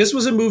 So this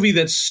was a movie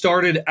that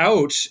started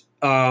out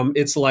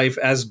its life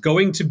as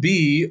going to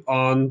be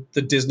on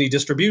the Disney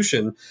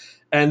distribution,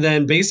 and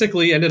then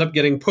basically ended up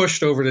getting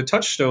pushed over to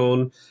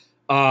Touchstone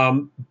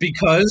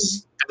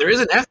because... There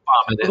is an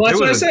F-bomb in it. Well, that's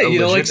what I say. You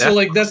know, like, so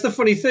like, that's the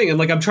funny thing. And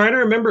like, I'm trying to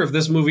remember if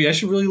this movie, I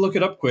should really look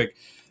it up quick,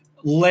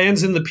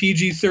 lands in the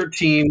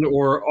PG-13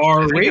 or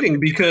R rating,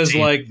 because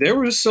like there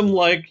was some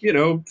like, you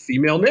know,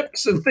 female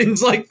nips and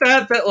things like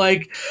that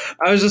like,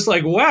 I was just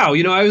like, wow,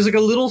 you know, I was like a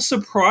little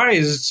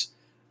surprised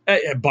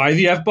by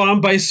the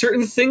F-bomb, by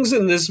certain things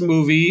in this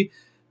movie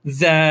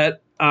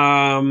that,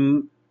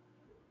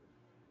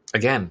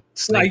 again,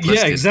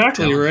 yeah,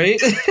 exactly, right?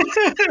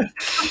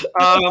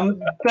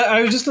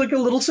 I was just like a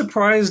little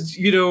surprised,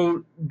 you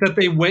know, that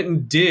they went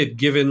and did,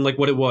 given like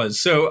what it was.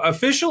 So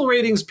official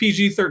ratings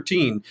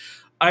PG-13.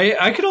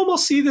 I could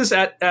almost see this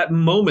at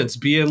moments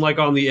being like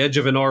on the edge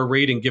of an R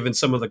rating, given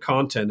some of the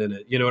content in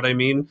it. You know what I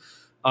mean?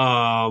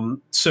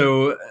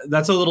 So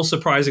that's a little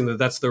surprising that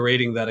that's the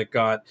rating that it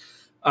got.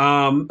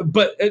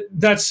 But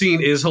that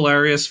scene is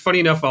hilarious. Funny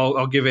enough,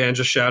 I'll give Ange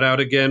a shout out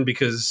again,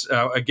 because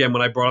again,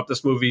 when I brought up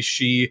this movie,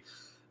 she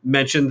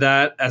mentioned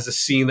that as a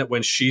scene that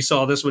when she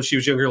saw this when she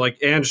was younger,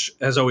 like Ange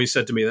has always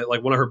said to me that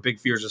like one of her big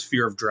fears is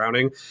fear of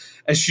drowning.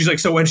 And she's like,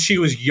 so when she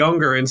was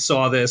younger and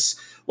saw this,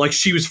 like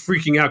she was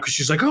freaking out because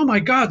she's like, oh my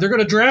God, they're going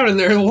to drown in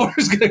there. The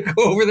water's going to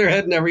go over their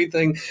head and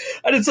everything.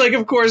 And it's like,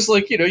 of course,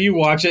 like, you know, you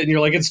watch it and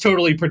you're like, it's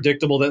totally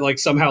predictable that like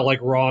somehow like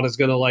Ron is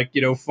going to like,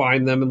 you know,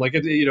 find them. And like,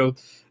 you know,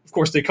 of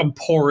course they come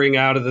pouring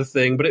out of the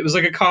thing, but it was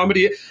like a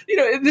comedy. You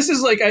know, this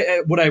is like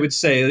what I would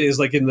say is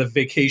like in the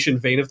Vacation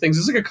vein of things.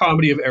 It's like a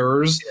comedy of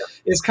errors. Yeah.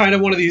 It's kind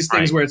of one of these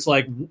things where it's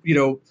like, you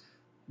know,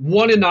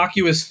 one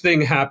innocuous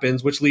thing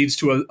happens, which leads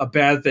to a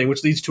bad thing,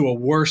 which leads to a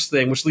worse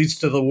thing, which leads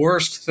to the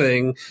worst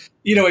thing,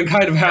 you know, and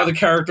kind of how the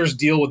characters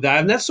deal with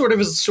that. And that sort of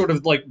is sort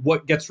of like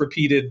what gets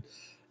repeated,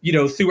 you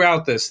know,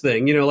 throughout this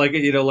thing, you know, like,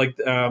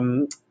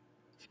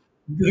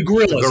 the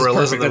gorillas is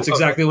perfect. That's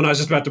exactly what I was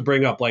just about to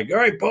bring up. Like, all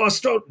right, boss,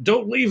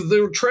 don't leave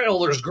the trail.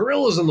 There's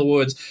gorillas in the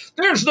woods.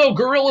 There's no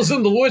gorillas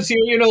in the woods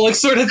here, you know, like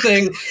sort of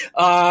thing.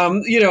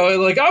 You know,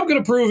 like I'm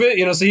going to prove it,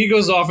 you know. So he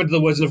goes off into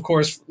the woods, and of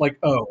course, like,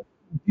 oh,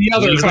 the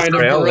other kind of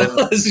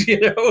gorillas,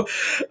 you know.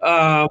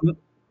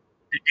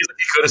 He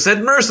could have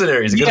said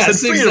mercenaries. He could have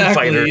said freedom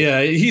fighter.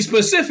 Yeah, he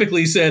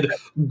specifically said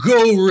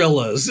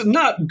gorillas,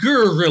 not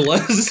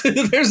gorillas.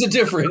 There's a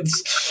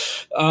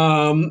difference.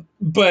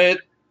 But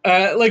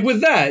like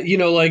with that,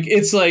 like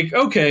it's like,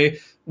 okay,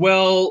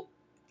 well,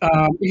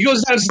 he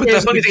goes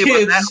downstairs and the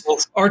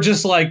kids are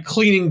just like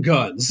cleaning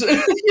guns,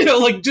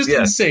 like just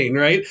insane,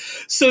 right?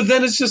 So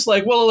then it's just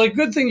like, well, like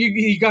good thing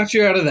he got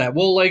you out of that.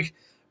 Well, like,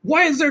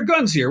 why is there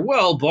guns here?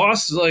 Well,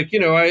 boss, like,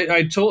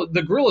 I told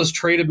the gorillas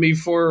traded me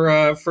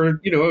for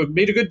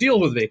made a good deal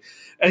with me.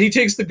 And he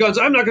takes the guns.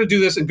 I'm not going to do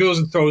this, and goes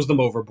and throws them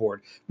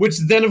overboard, which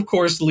then, of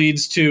course,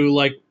 leads to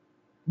like,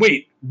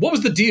 wait, what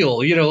was the deal?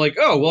 Like,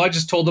 oh, well, I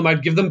just told them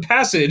I'd give them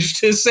passage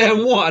to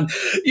San Juan.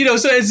 So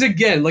it's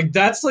again, like,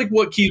 that's like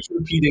what keeps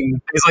repeating.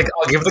 He's like,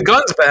 I'll give the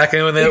guns back.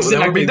 And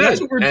exactly. That's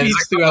what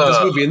repeats throughout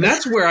this movie. And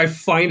that's where I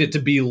find it to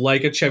be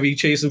like a Chevy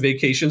Chase and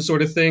Vacation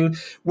sort of thing,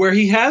 where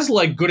he has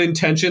like good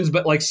intentions,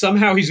 but like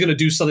somehow he's going to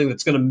do something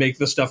that's going to make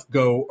the stuff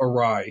go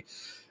awry.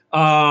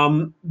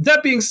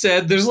 That being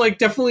said, there's like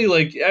definitely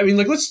like, I mean,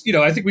 like, let's,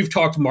 I think we've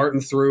talked Martin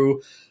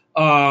through,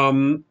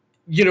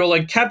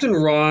 like Captain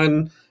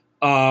Ron.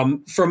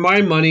 For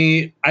my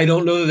money, I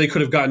don't know that they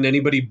could have gotten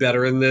anybody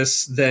better in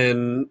this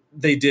than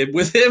they did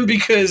with him,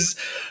 because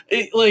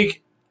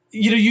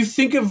you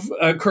think of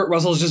Kurt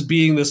Russell as just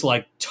being this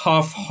like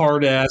tough,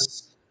 hard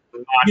ass,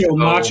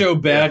 macho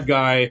bad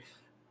guy.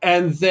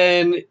 And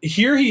then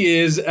here he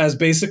is as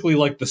basically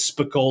like the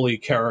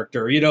Spicoli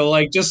character,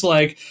 like just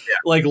like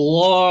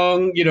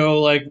long,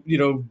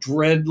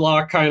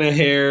 dreadlock kind of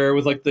hair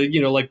with like the,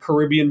 like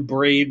Caribbean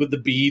braid with the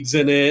beads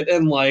in it.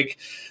 And like,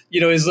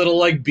 his little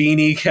like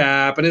beanie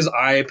cap and his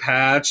eye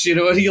patch,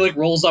 and he like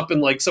rolls up in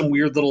like some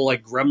weird little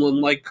like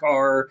gremlin like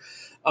car.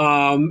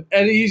 And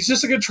he's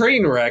just like a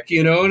train wreck,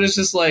 and it's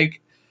just like,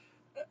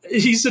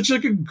 he's such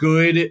like a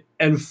good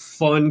and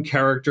fun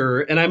character.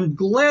 And I'm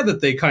glad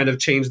that they kind of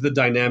changed the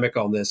dynamic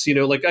on this.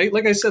 Like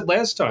I said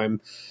last time,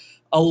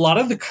 a lot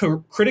of the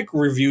critic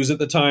reviews at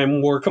the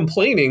time were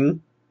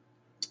complaining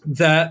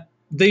that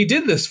they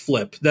did this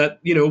flip, that,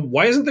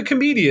 why isn't the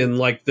comedian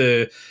like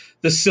the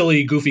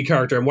silly, goofy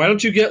character? And why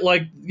don't you get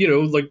like,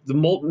 like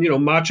the,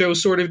 macho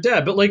sort of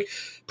dad? But like,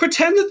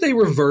 pretend that they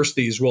reverse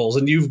these roles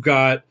and you've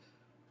got,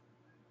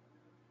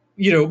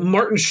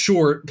 Martin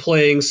Short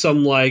playing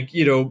some like,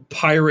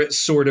 pirate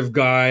sort of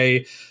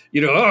guy,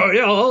 oh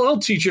yeah, I'll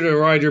teach you to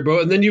ride your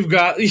boat. And then you've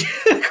got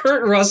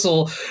Kurt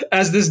Russell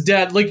as this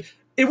dad. Like,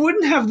 it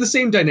wouldn't have the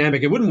same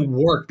dynamic. It wouldn't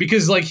work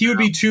because like he would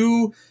be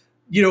too,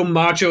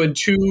 macho and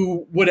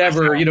too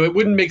whatever, it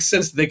wouldn't make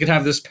sense that they could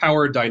have this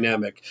power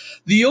dynamic.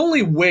 The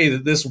only way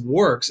that this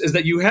works is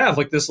that you have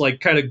like this like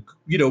kind of,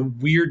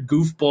 weird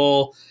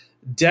goofball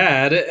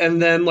dad.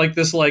 And then like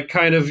this like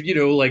kind of,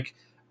 like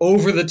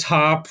over the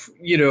top,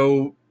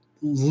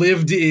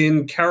 lived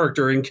in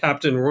character in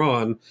Captain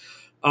Ron.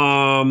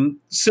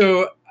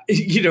 So,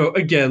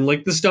 again,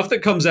 like the stuff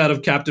that comes out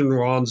of Captain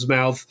Ron's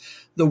mouth,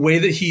 the way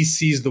that he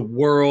sees the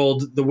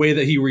world, the way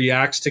that he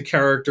reacts to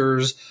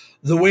characters,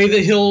 the way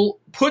that he'll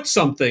put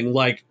something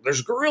like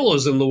there's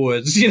gorillas in the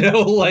woods,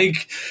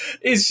 like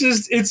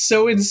it's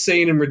so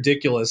insane and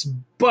ridiculous.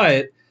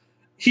 But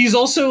he's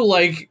also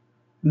like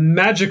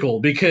magical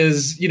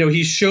because,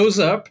 he shows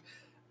up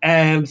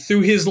and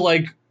through his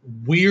like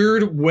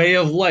weird way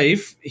of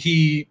life,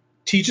 he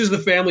teaches the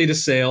family to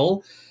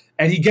sail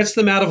and he gets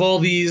them out of all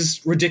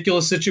these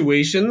ridiculous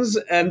situations.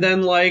 And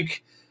then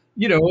like,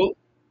 he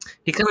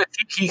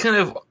kind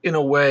of in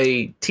a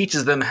way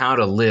teaches them how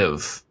to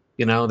live.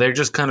 They're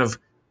just kind of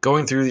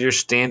going through your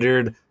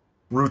standard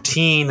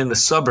routine in the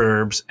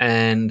suburbs,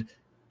 and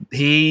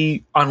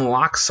he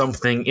unlocks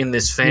something in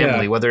this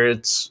family, whether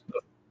it's,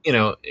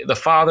 the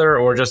father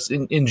or just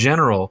in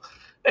general,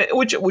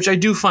 which I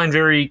do find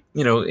very,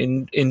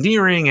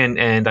 endearing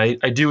and I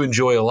do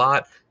enjoy a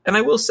lot. And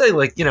I will say,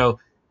 like,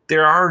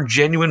 there are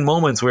genuine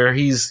moments where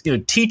he's,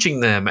 teaching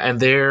them and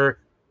they're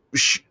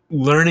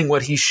learning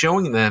what he's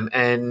showing them,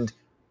 and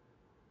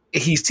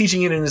he's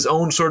teaching it in his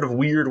own sort of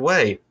weird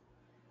way.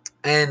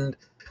 And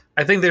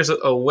I think there's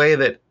a way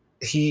that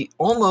he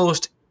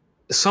almost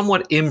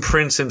somewhat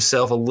imprints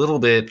himself a little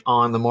bit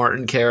on the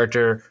Martin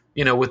character,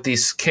 with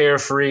these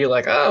carefree,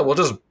 like, oh, we'll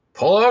just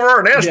pull over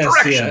and ask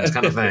directions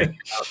kind of thing.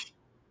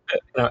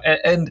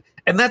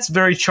 And that's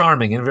very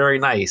charming and very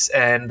nice.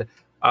 And,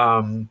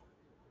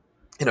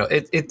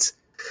 it's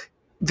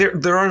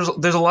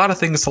there's a lot of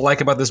things to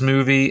like about this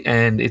movie,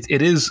 and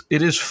it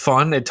is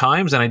fun at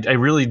times, and I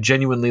really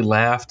genuinely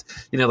laughed.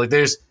 Like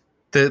there's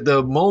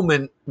the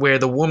moment where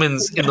the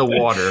woman's in the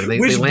water,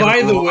 which they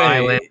by the way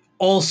island.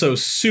 Also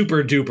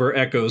super duper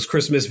echoes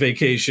Christmas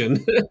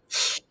Vacation.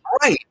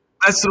 Right,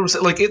 that's what I'm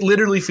saying. Like it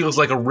literally feels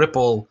like a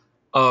ripple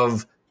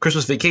of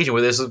Christmas Vacation,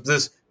 where there's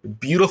this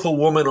beautiful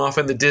woman off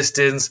in the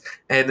distance,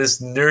 and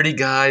this nerdy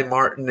guy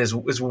Martin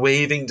is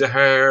waving to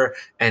her,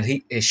 and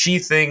he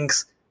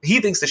thinks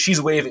that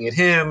she's waving at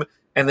him,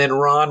 and then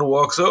Ron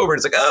walks over and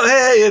it's like, oh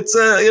hey, it's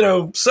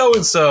so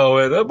and so,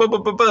 and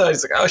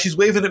he's like, oh, she's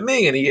waving at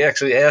me, and he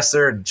actually asks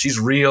her, and she's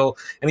real,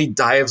 and he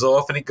dives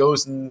off and he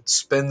goes and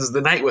spends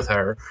the night with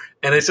her,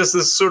 and it's just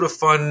this sort of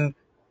fun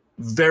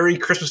very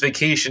Christmas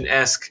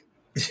Vacation-esque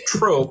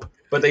trope,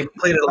 but they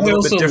played it a I little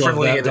also bit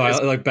differently. love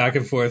that like back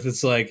and forth.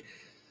 It's like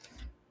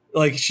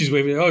she's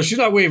waving. Oh, she's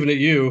not waving at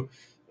you.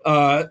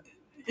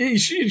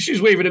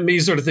 She's waving at me,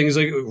 sort of thing. It's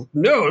like,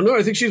 no,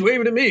 I think she's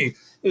waving at me.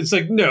 It's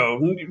like,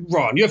 no,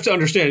 Ron, you have to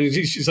understand.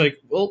 She's like,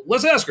 well,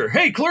 let's ask her.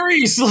 Hey,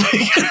 Clarice.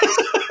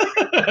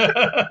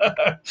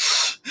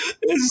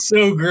 It's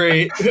so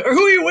great. Who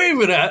are you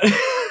waving at?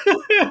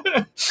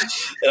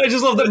 And I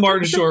just love that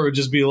Martin Short would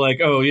just be like,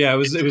 oh yeah, it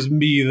was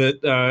me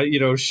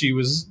that she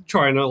was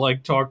trying to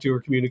like talk to or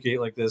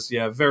communicate like this.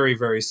 Yeah, very,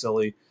 very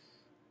silly.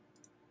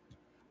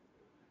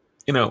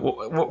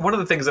 One of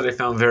the things that I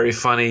found very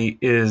funny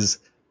is,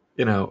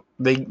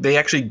 they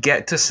actually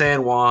get to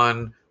San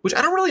Juan, which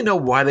I don't really know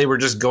why they were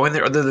just going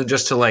there other than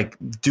just to like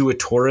do a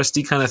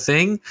touristy kind of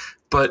thing.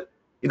 But,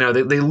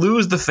 they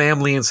lose the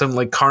family in some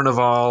like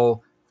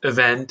carnival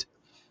event,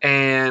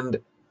 and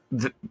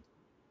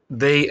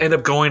they end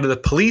up going to the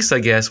police, I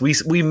guess.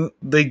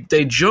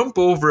 They jump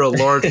over a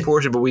large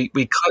portion, but we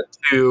cut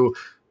to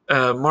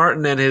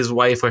Martin and his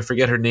wife, I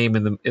forget her name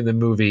in the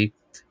movie,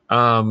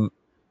 are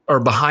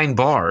behind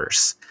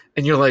bars.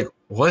 And you're like,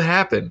 what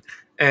happened?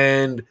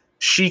 And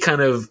she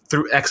kind of,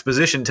 through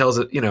exposition, tells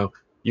it,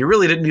 you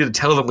really didn't need to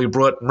tell them we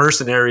brought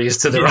mercenaries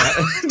to their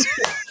island.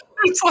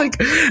 It's like,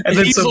 and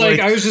then he's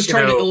like, I was just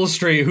trying to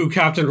illustrate who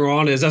Captain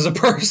Ron is as a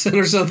person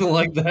or something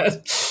like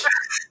that.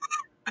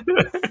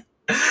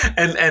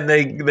 and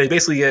they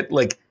basically get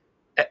like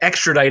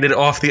extradited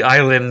off the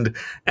island,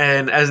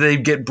 and as they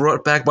get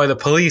brought back by the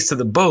police to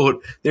the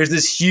boat, there's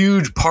this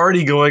huge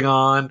party going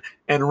on,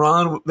 and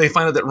they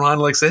find out that Ron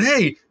like said,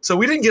 hey, so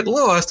we didn't get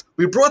lost,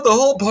 we brought the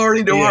whole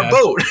party to our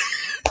boat.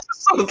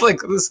 So it's like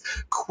this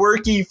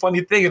quirky,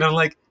 funny thing, and I'm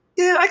like,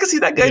 yeah, I can see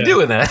that guy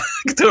doing that.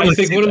 I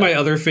think one of my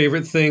other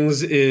favorite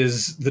things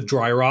is the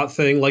dry rot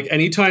thing. Like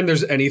anytime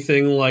there's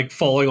anything like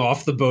falling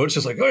off the boat, it's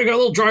just like, oh, you got a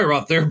little dry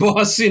rot there,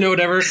 boss,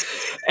 whatever.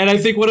 And I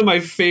think one of my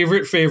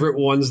favorite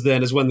ones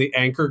then is when the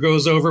anchor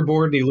goes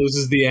overboard and he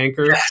loses the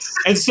anchor. Yes.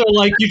 And so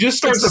like you just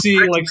start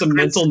seeing like some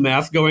mental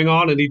math going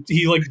on, and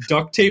he like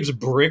duct tapes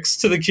bricks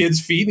to the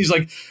kid's feet, and he's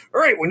like, all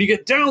right, when you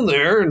get down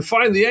there and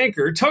find the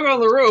anchor, tug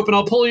on the rope and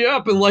I'll pull you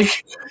up. And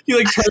like he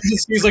like turns and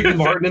sees like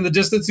Martin in the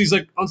distance. He's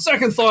like, on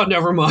second thought,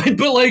 never mind.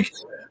 But like,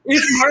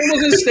 if Martin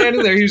wasn't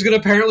standing there, he was going to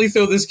apparently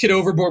throw this kid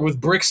overboard with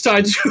bricks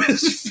tied to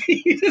his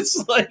feet.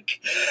 It's like,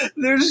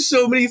 there's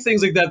so many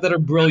things like that are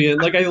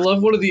brilliant. Like, I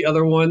love one of the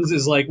other ones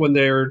is like when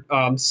they're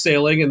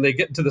sailing and they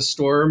get into the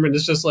storm, and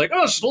it's just like,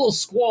 oh, it's just a little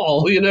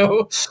squall, And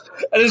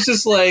it's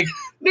just like,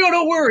 no,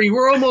 don't worry,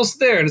 we're almost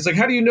there. And it's like,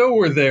 how do you know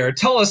we're there?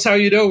 Tell us how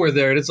you know we're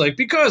there. And it's like,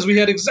 because we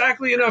had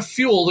exactly enough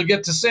fuel to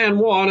get to San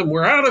Juan, and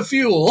we're out of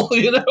fuel.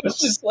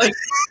 It's just like,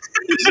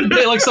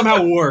 it like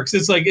somehow works.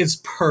 It's like, it's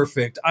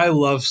perfect. I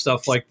love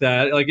stuff like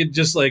that. Like, it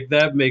just like,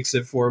 that makes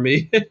it for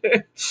me.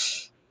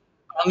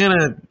 I'm going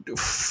to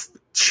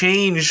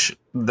change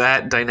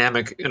that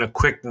dynamic in a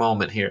quick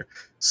moment here.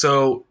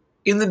 So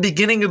in the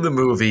beginning of the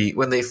movie,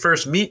 when they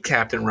first meet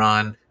Captain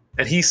Ron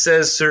and he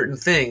says certain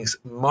things,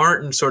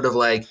 Martin sort of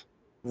like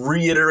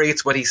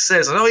reiterates what he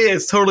says. Oh yeah,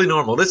 it's totally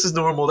normal. This is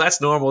normal. That's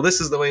normal.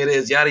 This is the way it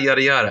is. Yada,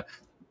 yada, yada.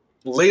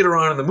 Later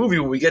on in the movie,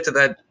 when we get to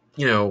that,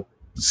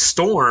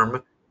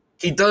 storm,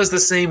 he does the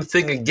same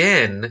thing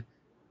again.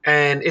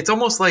 And it's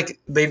almost like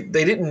they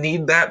didn't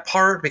need that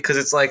part, because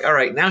it's like, all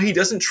right, now he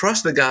doesn't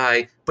trust the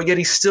guy, but yet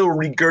he's still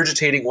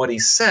regurgitating what he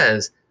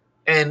says.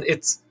 And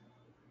it's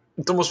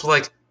almost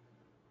like,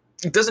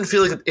 it doesn't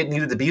feel like it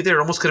needed to be there.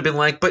 It almost could have been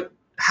like, but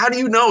how do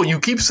you know? You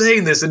keep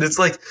saying this, and it's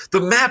like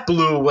the map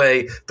blew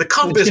away, the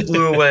compass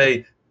blew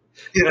away.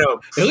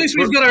 At least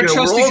we've got our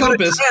trusty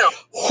compass.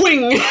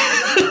 Whing!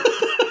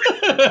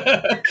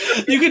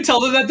 You could tell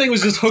that thing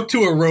was just hooked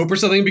to a rope or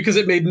something, because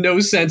it made no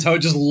sense how it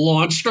just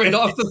launched straight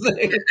off the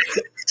thing.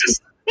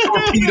 Just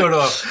torpedoed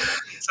off.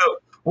 So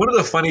one of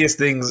the funniest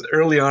things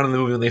early on in the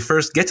movie, when they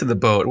first get to the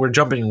boat, we're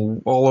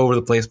jumping all over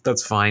the place, but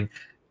that's fine.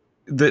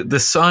 The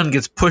son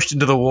gets pushed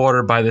into the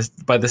water by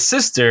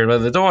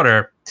the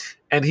daughter,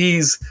 and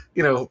he's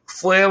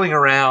flailing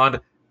around,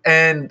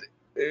 and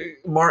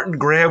Martin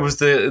grabs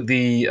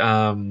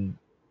the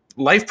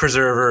life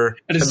preserver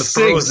and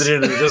throws it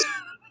in, and just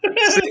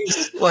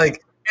sinks.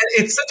 Like,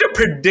 it's such a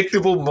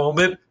predictable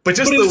moment, but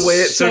the way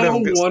it's so sort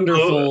of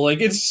wonderful.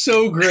 Like, it's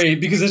so great,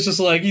 because it's just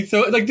like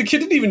the kid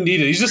didn't even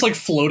need it. He's just like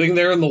floating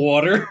there in the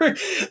water, and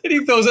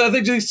he throws it. I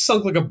think just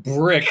sunk like a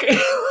brick.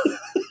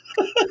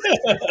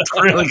 It's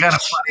really kind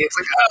of funny. It's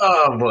like,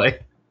 oh boy.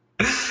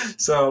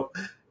 So,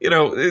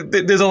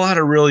 there's a lot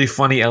of really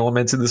funny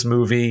elements in this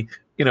movie.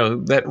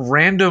 That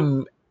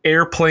random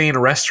airplane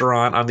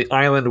restaurant on the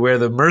island where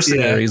the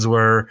mercenaries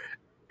were.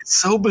 It's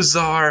so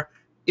bizarre.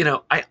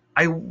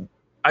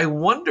 I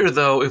wonder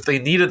though if they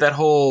needed that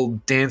whole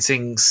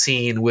dancing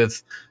scene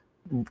with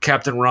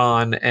Captain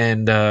Ron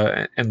and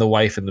the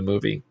wife in the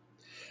movie.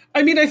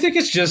 I mean, I think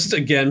it's just,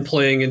 again,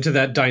 playing into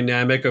that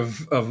dynamic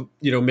of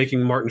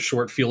making Martin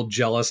Short feel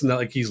jealous and that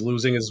like he's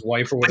losing his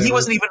wife or whatever. But he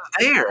wasn't even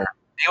there.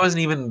 He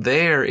wasn't even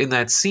there in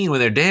that scene when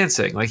they're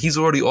dancing. Like, he's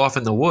already off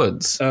in the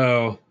woods.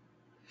 Oh.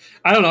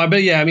 I don't know.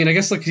 But yeah, I mean, I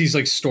guess like he's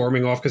like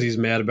storming off because he's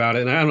mad about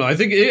it. And I don't know. I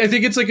think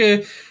it's like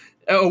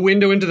a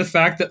window into the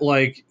fact that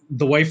like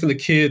the wife and the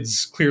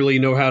kids clearly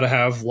know how to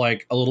have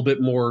like a little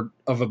bit more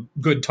of a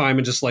good time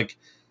and just like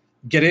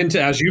get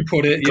into, as you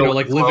put it,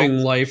 like living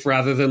life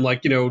rather than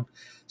like,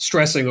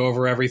 stressing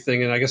over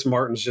everything. And I guess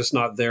Martin's just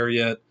not there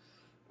yet.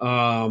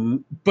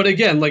 But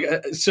again, like,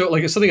 so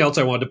like something else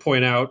I wanted to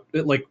point out,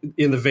 like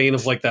in the vein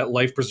of like that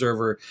life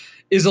preserver,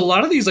 is a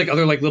lot of these like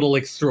other like little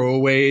like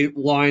throwaway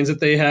lines that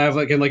they have,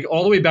 again, like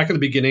all the way back in the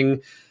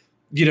beginning,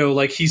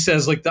 like he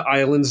says like the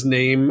island's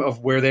name of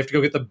where they have to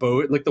go get the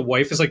boat. And like the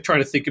wife is like trying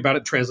to think about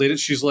it, translate it.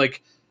 She's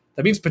like,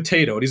 that means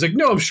potato. And he's like,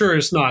 no, I'm sure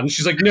it's not. And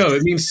she's like, no,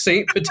 it means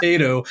Saint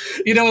Potato.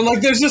 And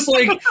like there's just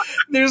like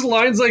there's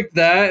lines like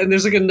that. And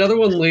there's like another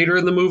one later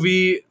in the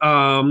movie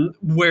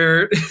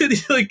where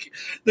like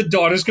the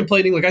daughter's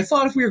complaining, like, I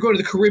thought if we were going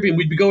to the Caribbean,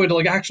 we'd be going to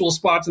like actual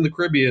spots in the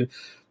Caribbean.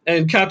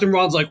 And Captain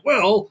Ron's like,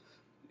 well,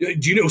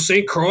 do you know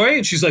St. Croix?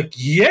 And she's like,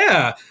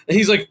 yeah. And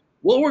he's like,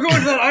 well, we're going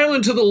to that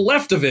island to the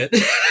left of it.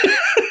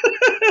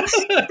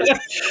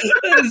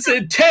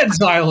 It's Ted's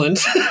Island.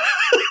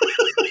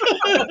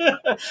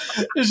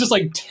 It's just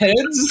like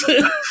Ted's.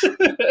 Yeah,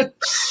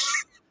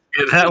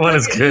 that one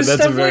is good.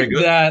 That's very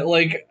good. That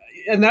like,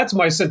 and that's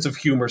my sense of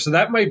humor. So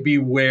that might be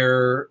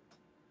where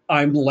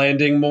I'm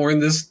landing more in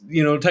this,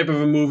 type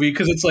of a movie,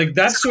 because it's like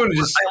that's sort of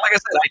just like I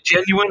said, I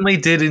genuinely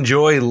did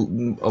enjoy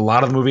a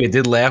lot of the movie. I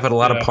did laugh at a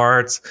lot of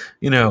parts.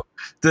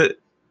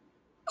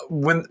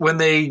 When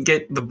they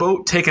get the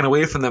boat taken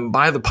away from them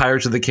by the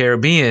Pirates of the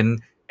Caribbean,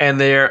 and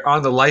they're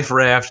on the life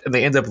raft, and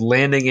they end up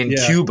landing in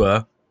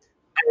Cuba,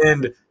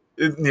 and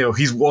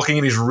he's walking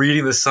and he's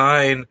reading the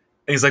sign, and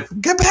he's like,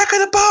 "Get back on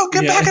the boat!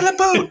 Get back on the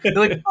boat!" And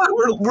they're like,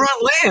 "Oh, we're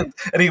on land!"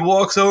 And he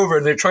walks over,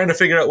 and they're trying to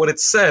figure out what it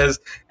says,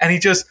 and he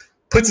just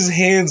puts his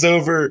hands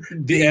over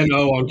the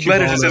NO on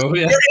Cubano.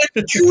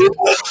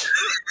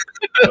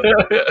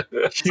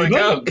 It's like,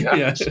 oh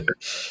gosh.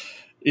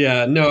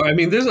 Yeah, no, I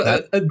mean, there's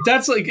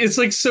that's like, it's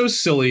like so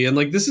silly. And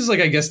like, this is like,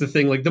 I guess the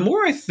thing, like the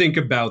more I think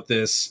about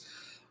this,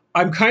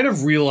 I'm kind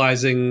of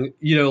realizing,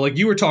 like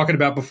you were talking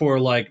about before,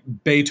 like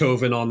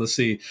Beethoven on the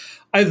Sea.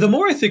 The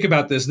more I think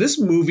about this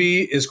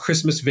movie is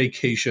Christmas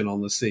Vacation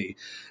on the Sea,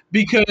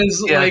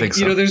 because like,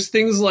 there's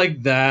things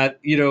like that,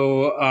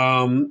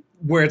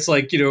 where it's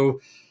like,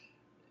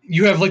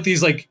 you have like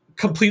these like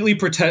completely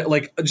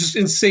like just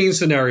insane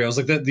scenarios,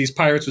 like that these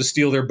pirates would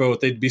steal their boat.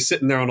 They'd be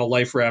sitting there on a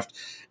life raft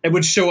and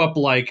would show up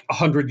like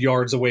 100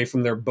 yards away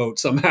from their boat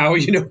somehow,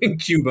 in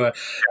Cuba,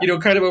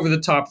 kind of over the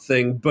top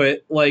thing.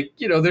 But like,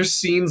 there's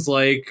scenes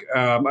like,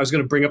 I was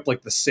going to bring up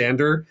like the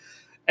sander,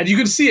 and you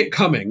can see it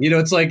coming,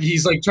 it's like,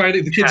 he's like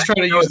the kid's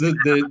trying to use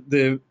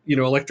the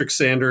electric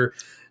sander.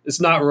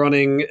 It's not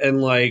running.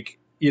 And like,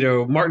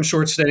 Martin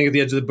Short's standing at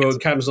the edge of the boat,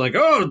 and Captain's like,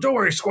 oh, don't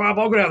worry, Squab,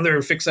 I'll go down there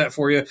and fix that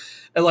for you.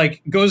 And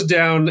like goes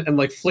down and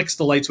like flicks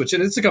the light switch,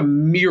 and it's like a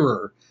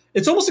mirror.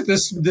 It's almost like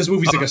this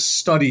movie's like a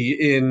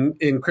study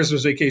in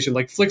Christmas Vacation,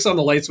 like flicks on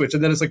the light switch,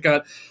 and then it's like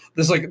got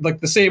this like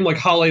the same like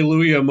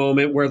hallelujah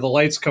moment where the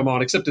lights come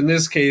on, except in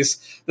this case,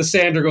 the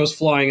sander goes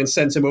flying and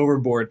sends him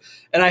overboard.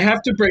 And I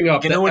have to bring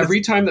up that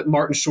every time that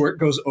Martin Short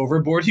goes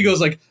overboard, he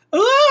goes like,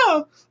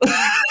 ah!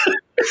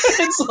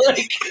 It's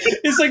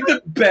like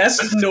the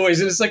best noise,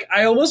 and it's like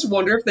I almost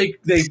wonder if they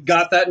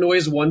got that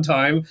noise one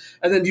time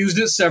and then used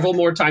it several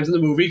more times in the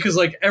movie, because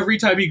like every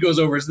time he goes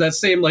over, it's that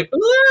same like.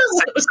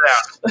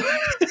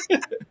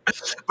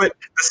 But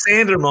the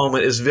sander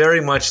moment is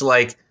very much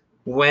like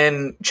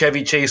when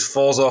Chevy Chase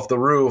falls off the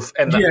roof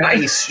and the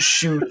ice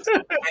shoots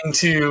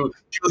into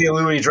Julia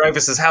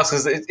Louis-Dreyfus's house,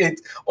 because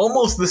it's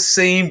almost the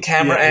same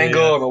camera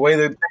angle and the way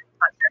the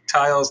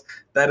projectiles.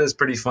 That is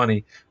pretty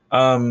funny.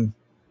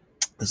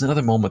 There's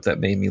another moment that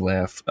made me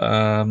laugh.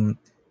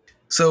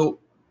 So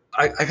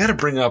I got to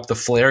bring up the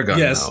flare gun.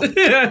 Yes.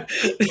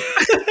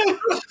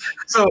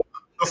 So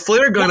the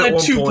flare gun at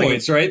one 2 point,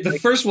 points, right? The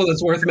first one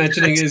that's worth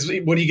mentioning is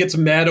when he gets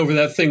mad over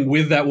that thing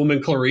with that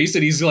woman Clarice,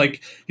 and he's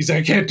like,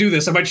 I can't do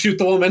this. I might shoot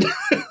the woman.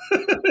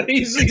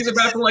 he's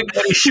about to like,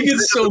 she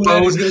gets so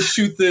mad he's going to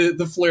shoot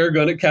the flare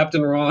gun at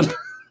Captain Ron.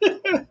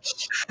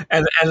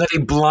 and then he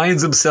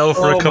blinds himself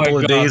for a couple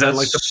of days. And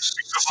like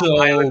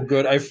so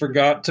good. I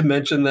forgot to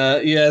mention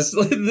that. Yes,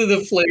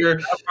 the flare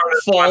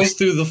falls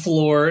through the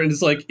floor and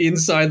it's like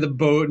inside the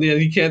boat, and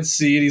he can't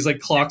see it. He's like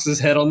clocks his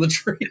head on the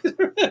tree.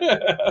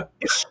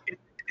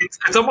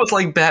 It's almost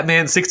like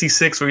Batman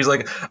 66, where he's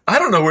like, I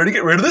don't know where to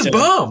get rid of this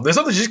bomb. There's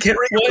something you just can't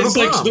rid of. It's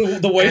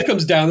like the wife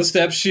comes down the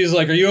steps. She's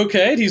like, are you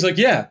okay? And he's like,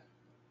 yeah.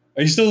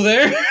 Are you still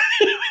there?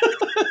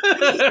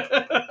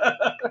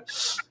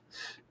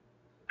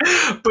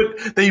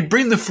 But they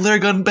bring the flare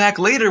gun back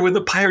later when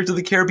the Pirates of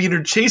the Caribbean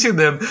are chasing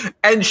them,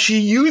 and she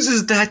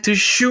uses that to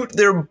shoot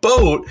their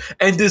boat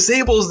and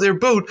disables their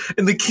boat.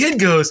 And the kid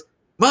goes,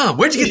 Mom,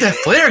 where'd you get that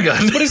flare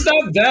gun? But it's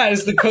not that.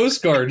 It's the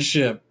Coast Guard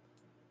ship.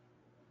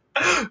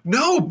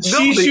 No,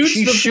 she shoots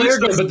the flare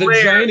gun, but the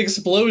giant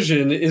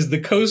explosion is the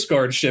Coast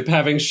Guard ship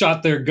having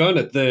shot their gun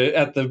at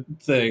the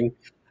thing.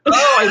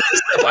 Oh,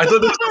 I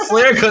thought there was a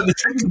flare gun that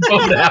took the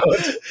boat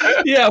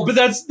out. Yeah, but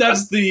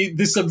that's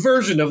the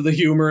subversion of the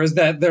humor is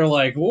that they're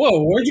like,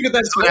 "Whoa, where'd you get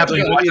that flare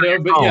gun?" You know,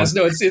 but yes,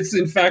 no, it's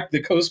in fact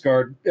the Coast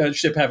Guard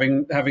ship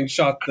having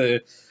shot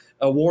a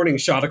warning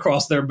shot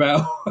across their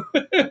bow.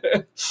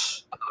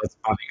 That's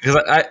funny because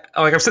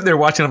I'm sitting there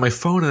watching on my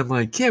phone and I'm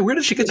like, yeah, where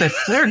did she get that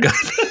flare gun?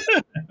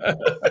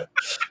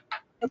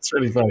 That's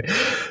really funny.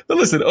 But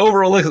listen,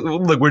 overall,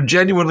 look, we're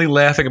genuinely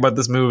laughing about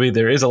this movie.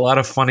 There is a lot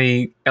of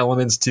funny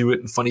elements to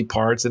it and funny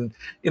parts, and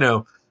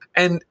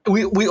and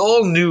we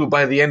all knew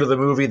by the end of the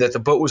movie that the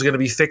boat was going to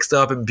be fixed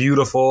up and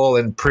beautiful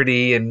and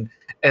pretty, and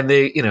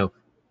they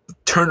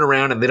turn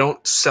around and they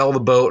don't sell the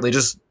boat; they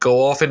just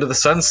go off into the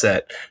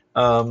sunset.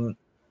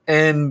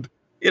 And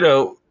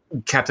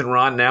Captain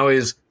Ron now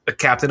is a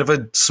captain of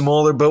a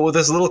smaller boat with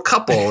this little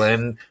couple,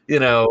 and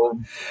I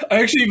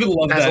actually even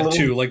love that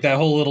too, like that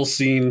whole little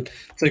scene.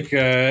 It's like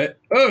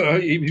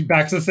he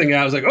backs the thing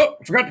out. It's like, oh,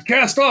 forgot to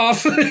cast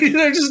off.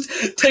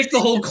 Just take the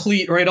whole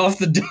cleat right off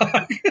the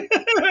dock.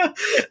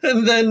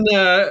 And then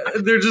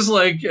they're just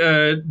like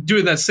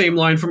doing that same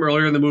line from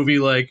earlier in the movie,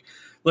 like,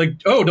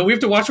 oh, don't we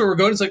have to watch where we're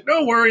going? It's like,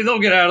 don't worry, they'll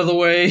get out of the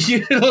way.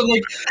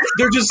 Like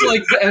they're just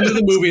like the end of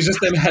the movie is just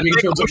them heading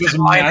towards like this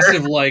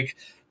massive like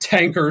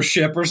tanker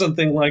ship or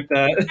something like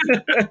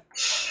that.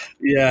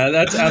 Yeah,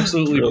 that's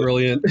absolutely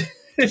brilliant.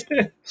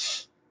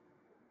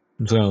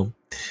 So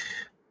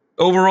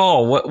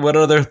overall, what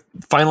other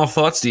final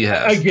thoughts do you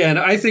have? Again,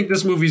 I think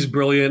this movie's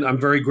brilliant. I'm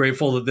very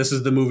grateful that this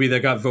is the movie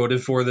that got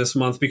voted for this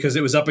month because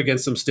it was up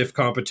against some stiff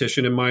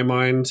competition in my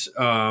mind.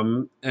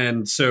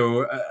 And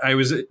so I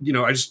was,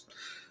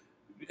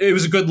 it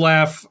was a good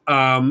laugh.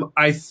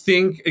 I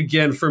think,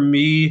 again, for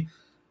me,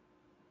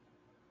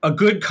 a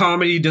good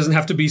comedy doesn't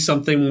have to be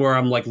something where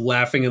I'm like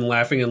laughing and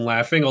laughing and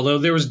laughing, although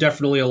there was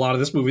definitely a lot of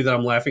this movie that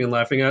I'm laughing and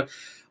laughing at.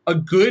 A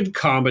good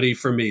comedy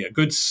for me, a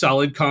good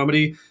solid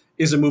comedy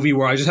is a movie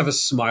where I just have a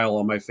smile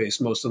on my face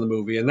most of the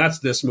movie. And that's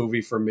this movie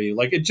for me.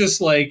 It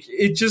just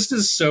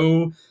is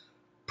so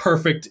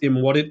perfect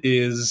in what it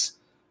is.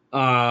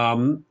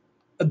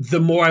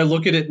 The more I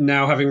look at it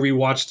now, having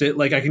rewatched it,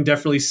 I can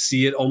definitely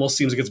see it almost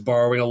seems like it's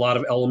borrowing a lot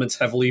of elements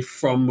heavily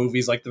from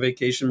movies like the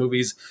vacation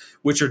movies,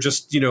 which are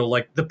just,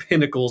 like the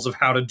pinnacles of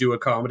how to do a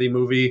comedy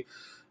movie.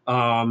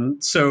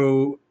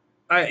 So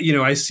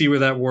I see where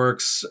that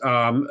works.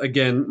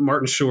 Again,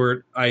 Martin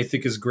Short, I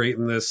think is great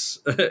in this.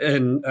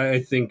 And I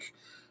think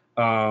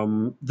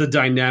the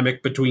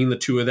dynamic between the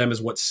two of them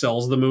is what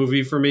sells the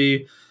movie for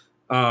me.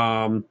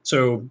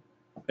 So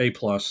A+.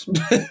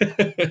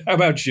 How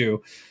about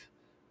you?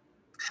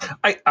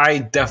 I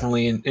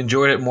definitely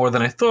enjoyed it more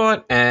than I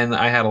thought, and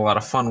I had a lot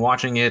of fun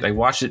watching it. I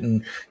watched it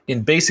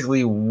in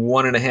basically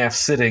 1.5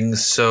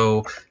 sittings,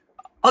 so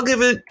I'll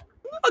give it an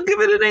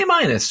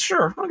A-.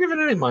 Sure, I'll give it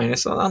an A-.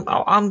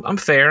 I'm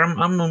fair.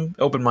 I'm an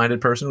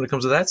open-minded person when it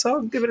comes to that, so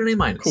I'll give it an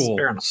A-. Cool.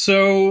 Fair enough.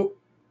 So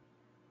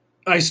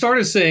I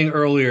started saying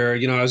earlier,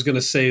 I was going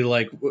to say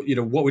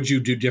what would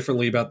you do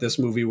differently about this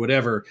movie,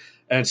 whatever.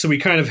 And so we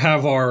kind of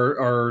have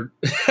our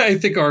I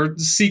think our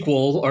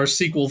sequel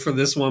for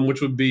this one, which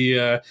would be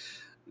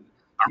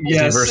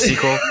multiverse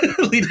sequel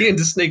leading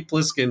into Snake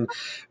Plissken.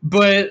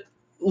 But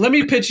let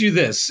me pitch you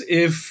this: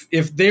 if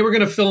they were going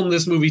to film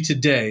this movie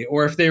today,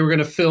 or if they were going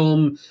to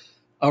film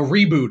a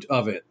reboot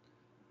of it,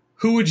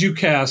 who would you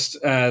cast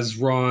as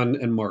Ron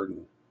and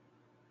Martin?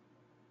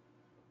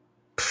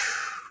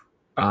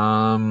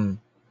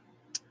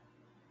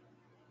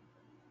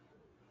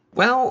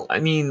 Well, I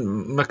mean,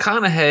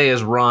 McConaughey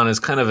as Ron is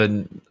kind of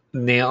a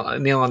nail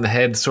on the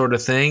head sort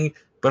of thing.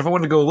 But if I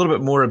wanted to go a little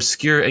bit more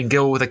obscure and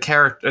go with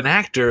an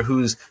actor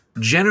who's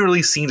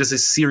generally seen as a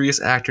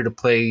serious actor to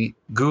play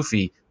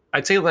Goofy,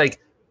 I'd say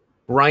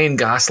Ryan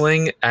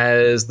Gosling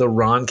as the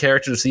Ron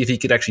character to see if he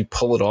could actually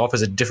pull it off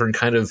as a different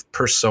kind of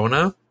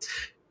persona.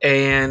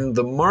 And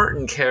the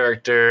Martin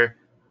character,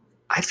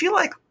 I feel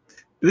like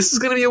this is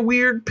going to be a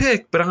weird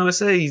pick, but I'm going to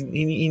say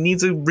he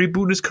needs to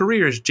reboot his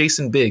career as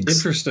Jason Biggs.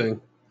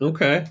 Interesting.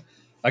 Okay.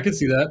 I can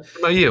see that. What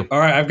about you? All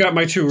right. I've got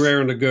my two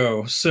raring to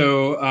go.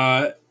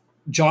 So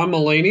John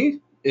Mulaney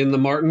in the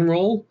Martin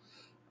role.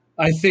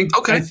 I think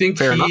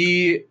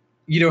he,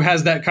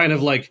 has that kind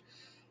of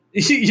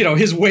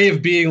his way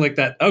of being like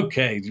that.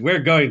 Okay, we're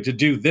going to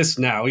do this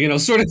now,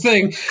 sort of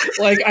thing.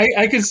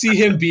 I could see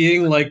him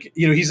being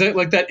he's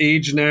at that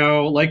age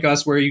now, like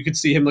us, where you could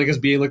see him as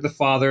being the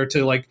father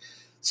to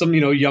some,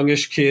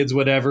 youngish kids,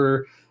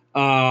 whatever.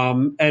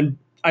 And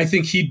I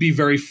think he'd be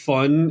very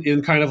fun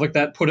in kind of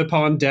that put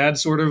upon dad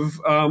sort of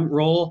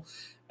role.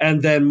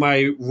 And then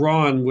my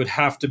Ron would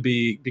have to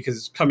be, because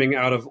it's coming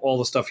out of all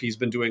the stuff he's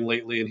been doing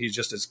lately and he's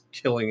just is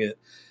killing it,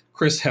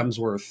 Chris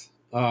Hemsworth.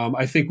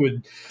 I think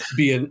would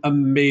be an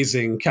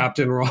amazing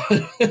Captain Ron.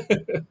 Okay,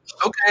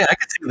 I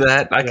could see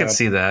that. I could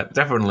see that.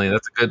 Definitely.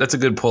 That's a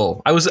good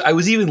pull. I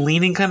was even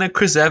leaning kind of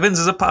Chris Evans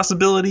as a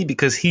possibility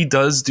because he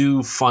does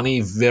do funny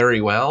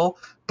very well.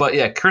 But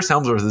yeah, Chris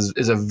Hemsworth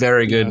is a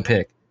very good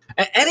pick.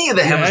 Any of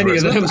the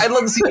Hemsworths. I'd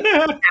love to see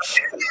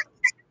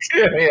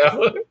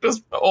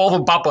just all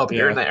the pop up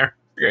here and there.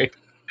 Great.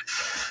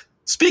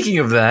 Speaking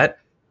of that,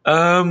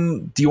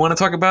 Do you want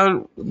to talk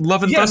about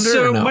Love and Yeah, Thunder?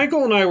 so or no?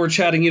 Michael and I were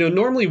chatting.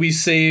 Normally we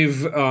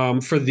save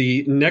for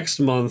the next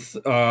month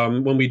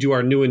when we do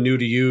our new and new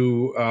to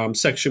you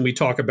section. We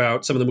talk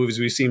about some of the movies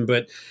we've seen,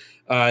 but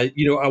a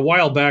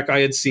while back I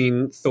had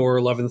seen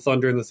Thor: Love and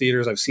Thunder in the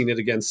theaters. I've seen it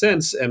again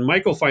since, and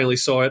Michael finally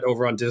saw it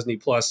over on Disney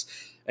Plus,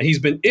 and he's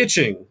been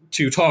itching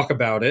to talk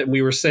about it. And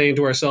we were saying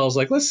to ourselves,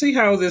 like, let's see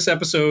how this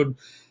episode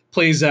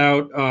plays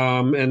out,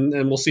 and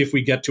we'll see if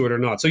we get to it or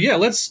not. So yeah,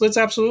 let's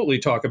absolutely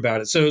talk about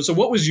it. So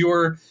what was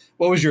your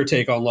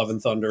take on Love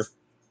and Thunder?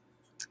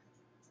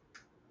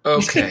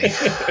 Okay.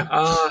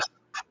 I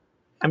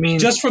mean,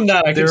 just from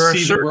that, I can see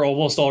that certain, we're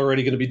almost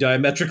already going to be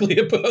diametrically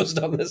opposed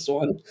on this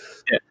one.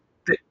 Yeah,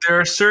 there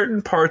are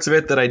certain parts of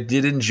it that I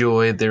did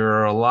enjoy. There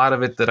are a lot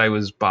of it that I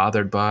was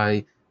bothered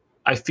by.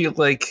 I feel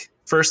like,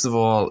 first of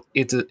all,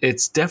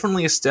 it's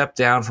definitely a step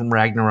down from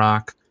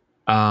Ragnarok.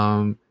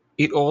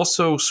 It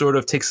also sort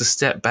of takes a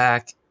step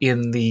back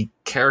in the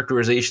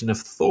characterization of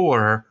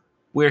Thor,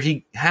 where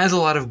he has a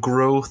lot of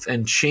growth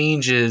and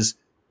changes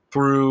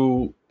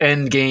through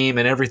Endgame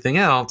and everything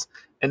else.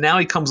 And now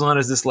he comes on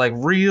as this like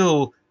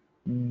real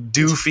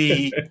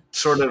doofy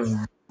sort of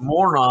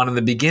moron in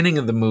the beginning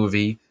of the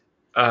movie.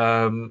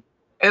 And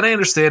I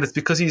understand it's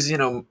because he's,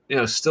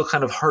 still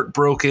kind of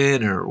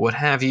heartbroken or what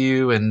have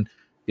you. And,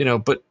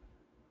 but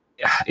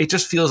it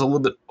just feels a little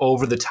bit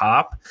over the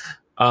top.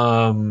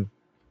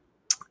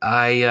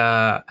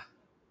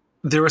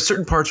 There were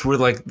certain parts where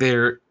like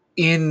they're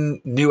in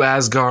New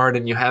Asgard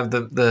and you have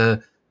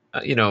the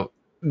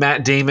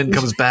Matt Damon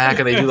comes back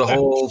and they do the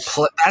whole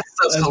that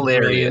stuff's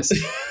hilarious.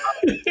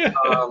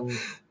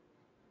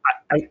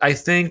 I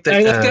think that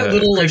I like that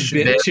little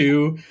Christian bit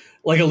too,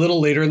 like a little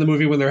later in the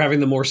movie when they're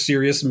having the more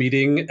serious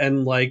meeting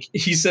and like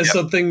he says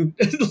something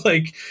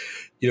like,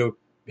 maybe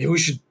we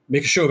should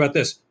make a show about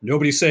this.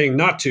 Nobody's saying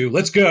not to.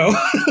 Let's go.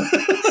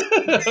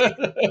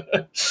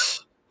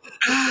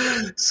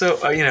 So,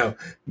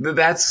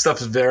 that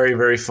stuff's very,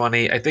 very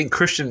funny. I think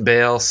Christian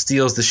Bale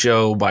steals the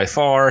show by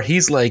far.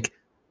 He's like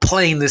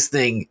playing this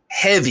thing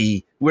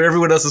heavy where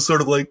everyone else is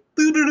sort of like,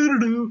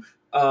 doo-doo-doo-doo-doo.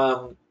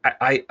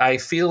 I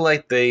feel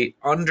like they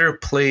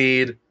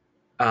underplayed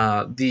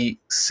the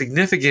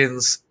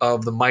significance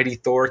of the Mighty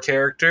Thor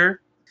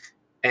character,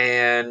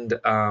 and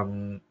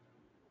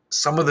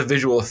some of the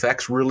visual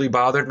effects really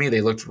bothered me.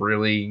 They looked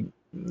really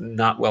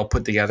not well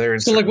put together.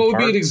 So, like, what would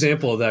be an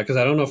example of that? Because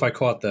I don't know if I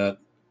caught that.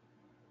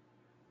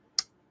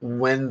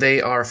 When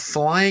they are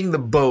flying the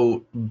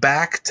boat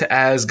back to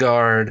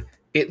Asgard,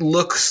 it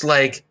looks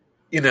like,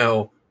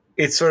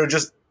 it's sort of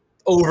just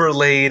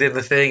overlaid in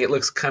the thing. It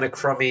looks kind of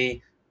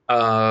crummy.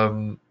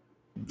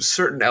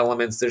 Certain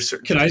elements, there's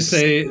certain. Can things. I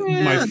say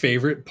my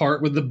favorite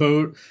part with the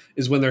boat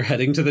is when they're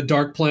heading to the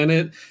Dark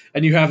Planet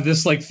and you have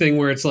this like thing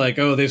where it's like,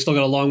 oh, they've still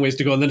got a long ways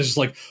to go, and then it's just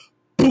like,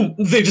 boom,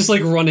 they just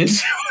like run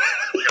into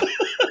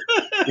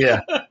it. Yeah.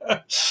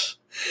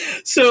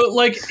 So,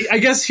 like, I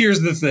guess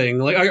here's the thing.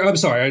 Like, I'm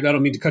sorry, I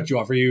don't mean to cut you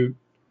off. Are you?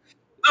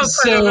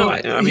 No.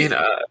 I mean,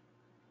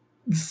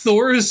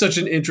 Thor is such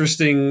an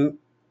interesting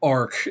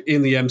arc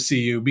in the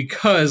MCU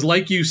because,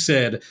 like you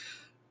said,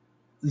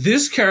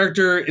 this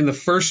character in the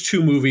first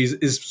two movies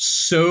is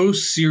so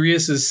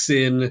serious as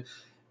sin.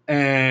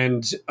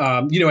 And,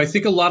 I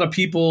think a lot of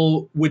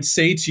people would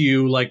say to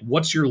you, like,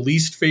 what's your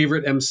least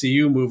favorite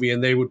MCU movie?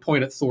 And they would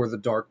point at Thor: The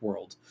Dark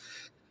World.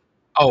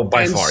 Oh,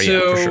 by far, yeah,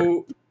 for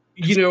sure.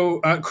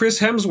 Chris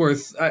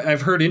Hemsworth,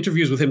 I've heard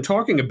interviews with him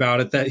talking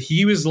about it, that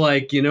he was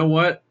like, you know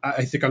what,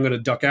 I think I'm going to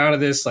duck out of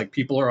this. Like,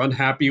 people are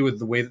unhappy with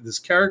the way that this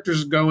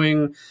character's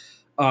going.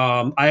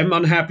 I'm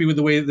unhappy with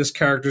the way that this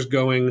character's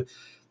going.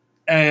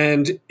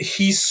 And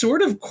he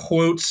sort of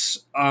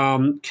quotes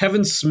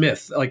Kevin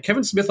Smith. Like,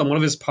 Kevin Smith on one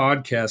of his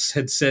podcasts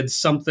had said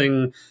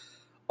something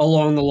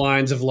along the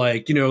lines of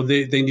like, they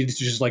needed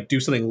to just like do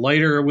something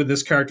lighter with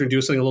this character and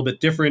do something a little bit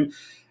different.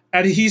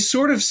 And he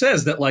sort of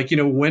says that, like,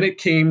 when it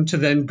came to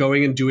then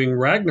going and doing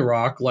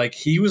Ragnarok, like,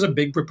 he was a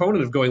big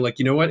proponent of going, like,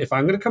 you know what, if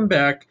I'm going to come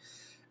back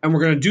and we're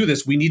going to do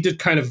this, we need to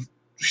kind of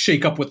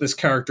shake up what this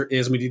character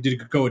is. We need to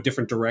go a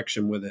different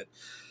direction with it.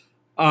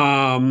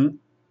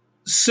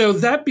 So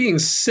that being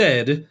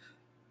said,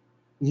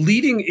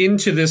 leading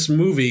into this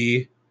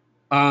movie,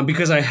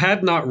 because I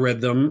had not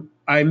read them,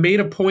 I made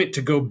a point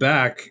to go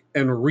back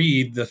and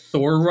read the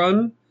Thor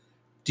run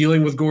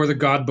dealing with Gore the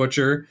God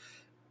Butcher,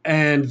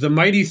 and the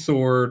Mighty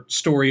Thor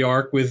story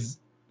arc with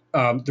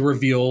the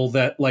reveal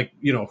that, like,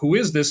 who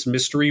is this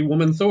mystery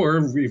woman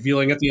Thor,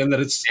 revealing at the end that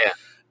it's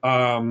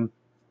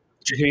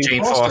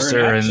Jane Foster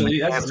and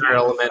actually, Answer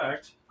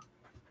Element.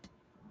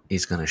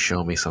 He's going to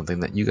show me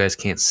something that you guys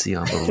can't see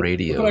on the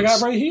radio. But I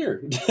got right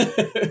here.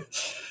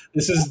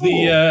 This is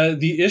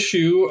the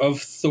issue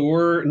of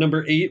Thor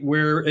number 8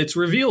 where it's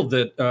revealed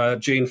that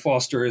Jane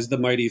Foster is the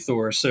Mighty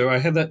Thor. So I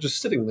had that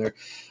just sitting there.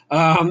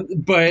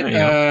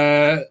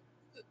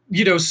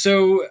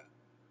 So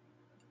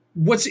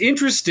what's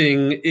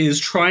interesting is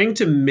trying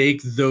to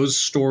make those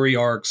story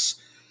arcs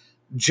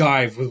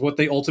jive with what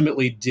they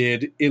ultimately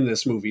did in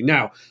this movie.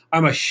 Now,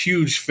 I'm a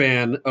huge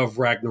fan of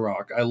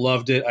Ragnarok. I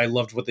loved it. I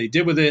loved what they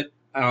did with it.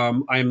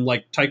 I'm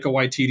like Taika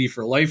Waititi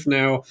for life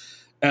now.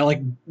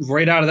 Like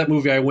right out of that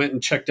movie, I went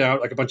and checked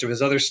out like a bunch of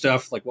his other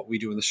stuff, like What We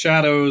Do in the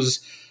Shadows,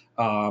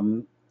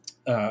 Hunt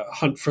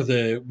for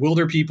the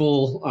Wilder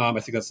People. I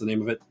think that's the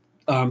name of it.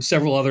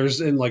 Several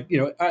others, and like, you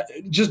know,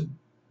 just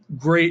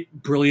great,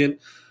 brilliant,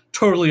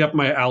 totally up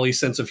my alley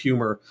sense of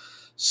humor.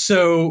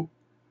 So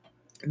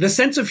the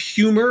sense of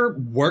humor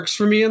works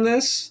for me in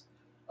this.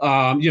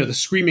 You know, the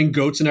screaming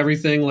goats and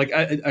everything. Like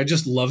I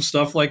just love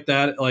stuff like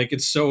that. Like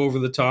it's so over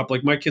the top.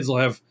 Like my kids will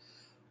have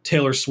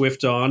Taylor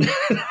Swift on.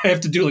 I have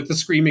to do like the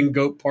screaming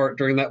goat part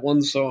during that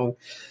one song.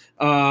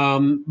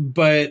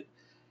 But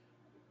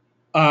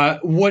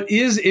what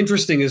is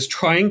interesting is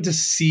trying to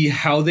see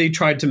how they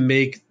tried to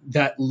make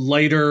that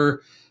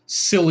lighter,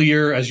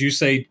 sillier, as you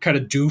say, kind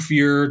of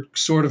doofier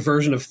sort of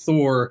version of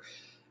Thor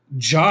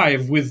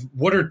jive with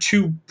what are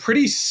two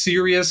pretty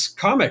serious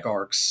comic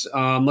arcs.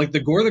 Like the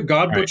Gore the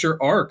God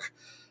Butcher arc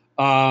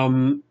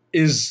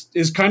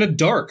is kind of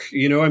dark.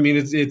 You know, I mean,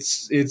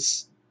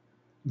 it's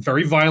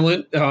very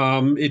violent.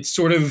 It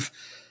sort of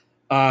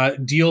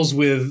deals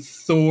with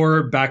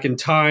Thor back in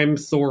time,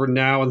 Thor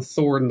now, and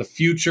Thor in the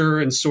future,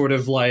 and sort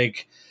of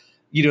like,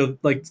 you know,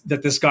 like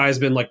that this guy has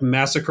been like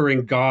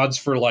massacring gods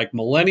for like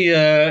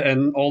millennia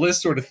and all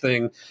this sort of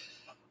thing.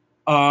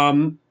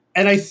 And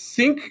I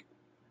think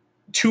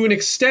to an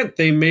extent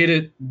they made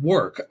it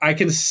work. I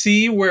can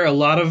see where a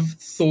lot of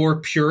Thor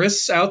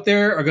purists out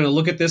there are going to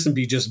look at this and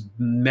be just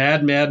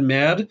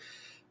mad,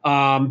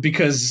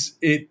 because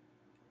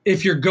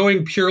if you're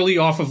going purely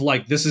off of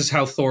like, this is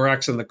how Thor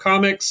acts in the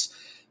comics,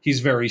 he's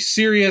very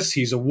serious,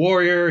 he's a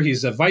warrior,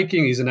 he's a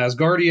Viking, he's an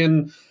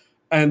Asgardian,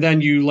 and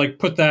then you like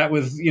put that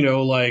with, you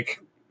know, like,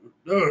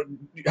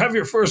 have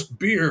your first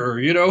beer,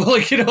 you know,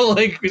 like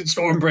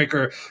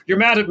Stormbreaker, you're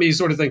mad at me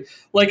sort of thing.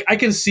 Like I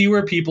can see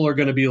where people are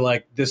going to be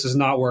like, this is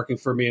not working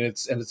for me, and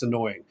it's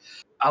annoying.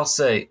 I'll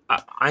say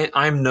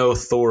I'm no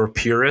Thor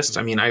purist.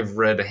 I mean, I've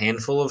read a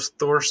handful of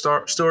Thor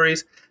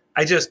stories.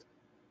 I just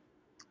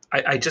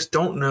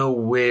don't know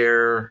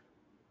where,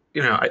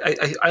 you know,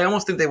 I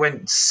almost think they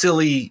went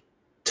silly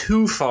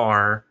too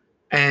far.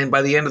 And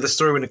by the end of the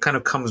story, when it kind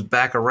of comes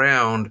back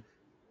around,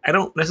 I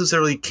don't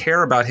necessarily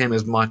care about him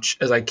as much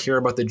as I care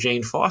about the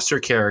Jane Foster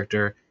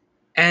character.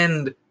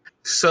 And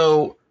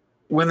so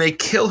when they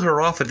kill her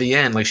off at the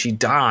end, like she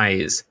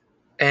dies,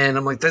 and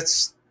I'm like,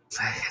 it's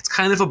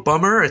kind of a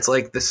bummer. It's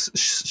like this,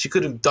 she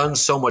could have done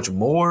so much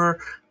more.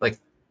 Like,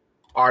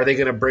 are they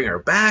going to bring her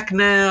back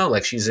now?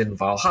 Like she's in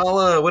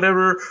Valhalla,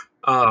 whatever.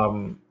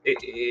 I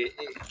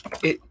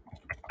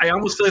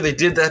almost feel like they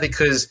did that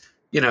because,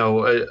 you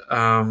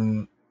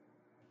know,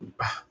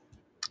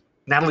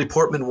 Natalie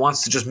Portman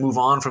wants to just move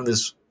on from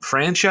this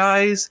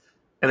franchise,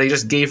 and they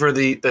just gave her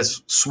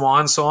this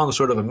swan song,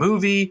 sort of a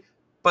movie.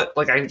 But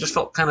like, I just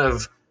felt kind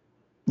of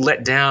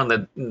let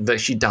down that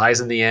she dies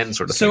in the end,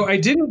 sort of. So thing.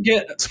 I didn't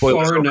get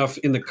far enough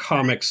in the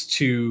comics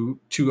to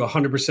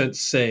 100%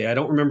 say. I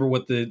don't remember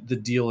what the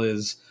deal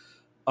is,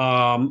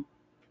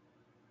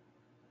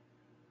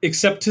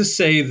 except to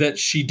say that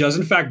she does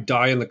in fact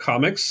die in the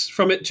comics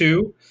from it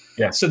too.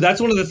 Yeah. So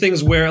that's one of the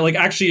things where, like,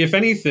 actually, if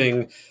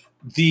anything,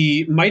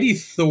 the Mighty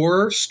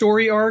Thor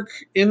story arc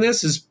in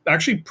this is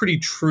actually pretty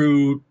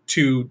true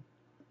to,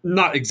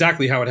 not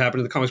exactly how it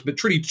happened in the comics, but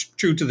pretty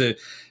true to the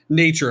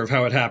nature of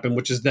how it happened,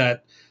 which is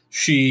that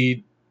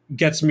she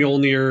gets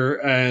Mjolnir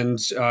and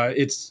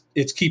it's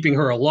keeping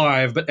her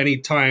alive, but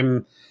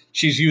anytime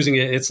she's using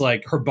it, it's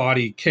like her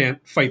body can't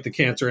fight the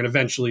cancer, and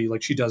eventually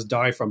like she does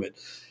die from it.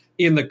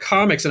 In the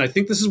comics, and I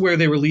think this is where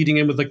they were leading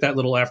in with like that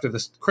little after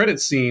the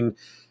credits scene,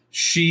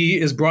 she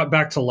is brought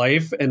back to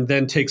life and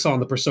then takes on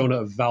the persona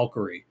of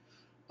Valkyrie,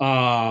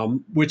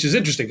 which is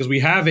interesting because we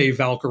have a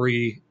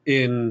Valkyrie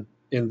in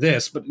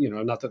this, but you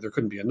know, not that there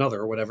couldn't be another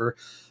or whatever.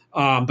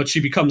 But she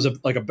becomes a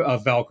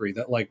Valkyrie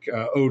that like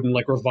Odin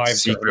like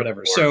revives her or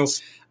whatever. So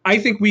I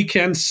think we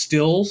can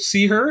still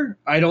see her.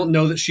 I don't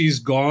know that she's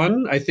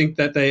gone. I think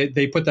that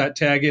they put that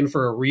tag in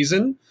for a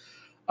reason.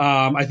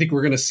 I think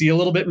we're going to see a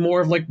little bit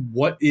more of like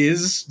what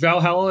is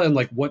Valhalla and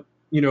like what,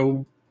 you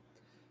know,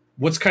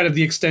 what's kind of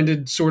the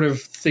extended sort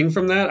of thing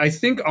from that. I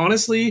think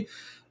honestly,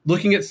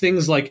 looking at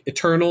things like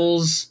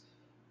Eternals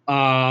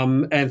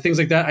and things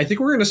like that, I think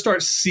we're going to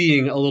start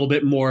seeing a little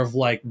bit more of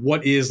like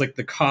what is like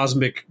the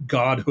cosmic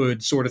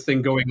godhood sort of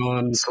thing going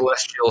on,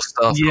 celestial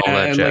stuff, yeah, all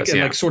that and jazz,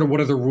 like sort of what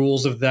are the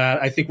rules of that.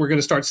 I think we're going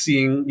to start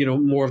seeing, you know,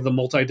 more of the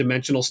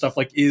multi-dimensional stuff.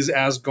 Like, is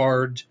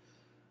Asgard,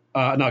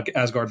 not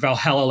Asgard,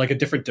 Valhalla, like a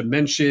different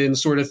dimension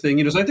sort of thing?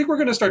 You know, so I think we're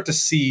going to start to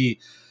see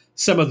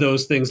some of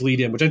those things lead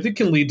in, which I think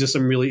can lead to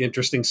some really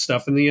interesting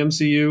stuff in the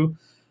MCU.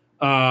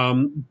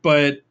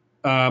 But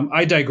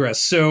I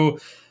digress. So.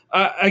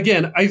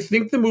 Again, I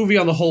think the movie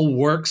on the whole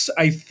works.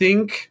 I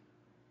think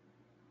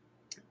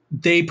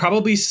they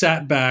probably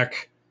sat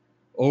back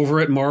over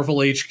at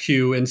Marvel HQ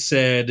and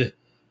said,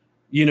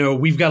 you know,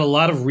 we've got a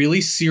lot of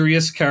really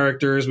serious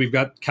characters. We've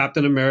got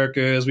Captain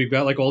Americas. We've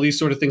got like all these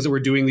sort of things that we're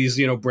doing these,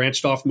 you know,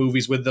 branched off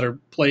movies with that are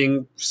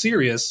playing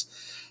serious.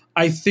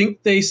 I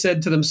think they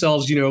said to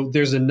themselves, you know,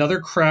 there's another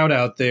crowd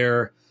out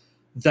there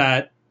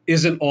that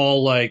isn't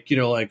all like,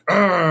 like,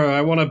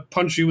 I want to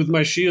punch you with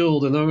my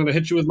shield and I'm going to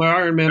hit you with my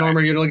Iron Man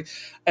armor. Like,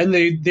 and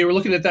they were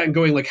looking at that and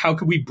going like, how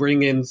could we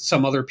bring in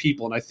some other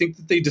people? And I think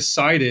that they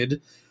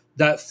decided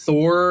that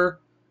Thor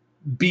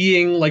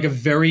being like a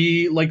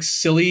very like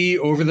silly,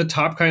 over the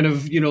top kind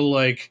of,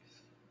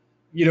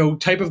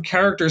 type of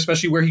character,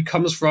 especially where he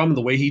comes from,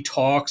 the way he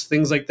talks,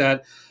 things like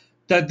that,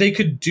 that they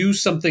could do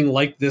something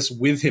like this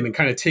with him and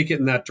kind of take it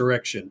in that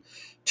direction.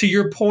 To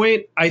your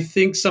point, I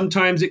think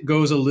sometimes it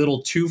goes a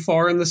little too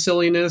far in the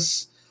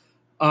silliness.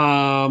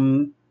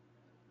 I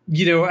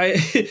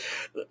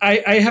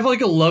I have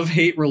like a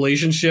love-hate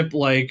relationship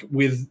like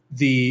with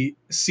the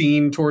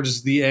scene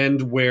towards the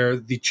end where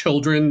the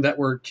children that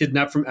were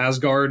kidnapped from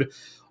Asgard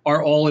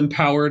are all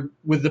empowered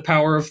with the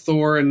power of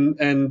Thor and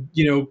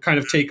kind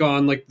of take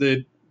on like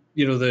the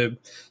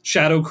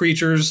shadow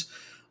creatures,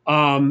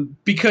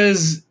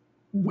 because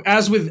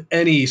as with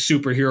any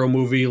superhero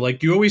movie,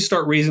 like you always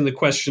start raising the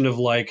question of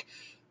like,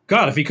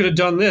 God, if he could have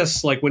done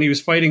this, like when he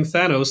was fighting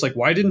Thanos, like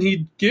why didn't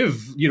he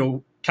give,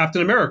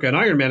 Captain America and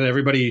Iron Man and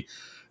everybody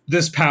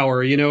this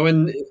power,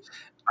 and right.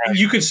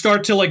 You could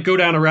start to like go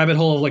down a rabbit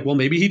hole of like, well,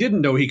 maybe he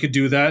didn't know he could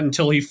do that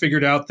until he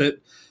figured out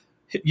that,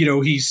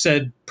 he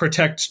said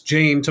protect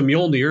Jane to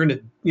Mjolnir and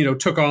it,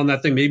 took on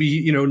that thing.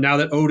 Maybe, now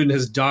that Odin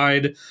has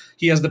died,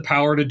 he has the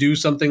power to do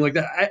something like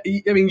that.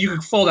 I mean, you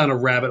could fall down a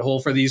rabbit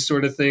hole for these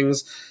sort of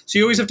things. So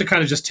you always have to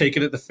kind of just take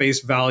it at the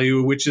face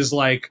value, which is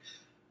like,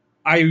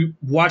 I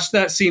watched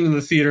that scene in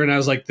the theater and I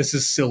was like, this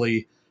is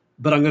silly,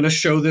 but I'm going to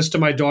show this to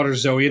my daughter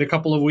Zoe in a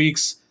couple of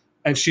weeks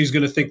and she's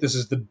going to think this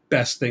is the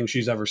best thing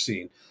she's ever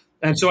seen.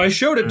 And so I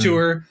showed it to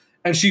her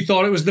and she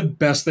thought it was the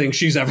best thing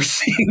she's ever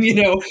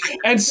seen,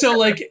 And so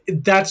like,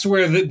 that's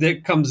where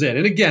that comes in.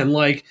 And again,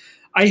 like,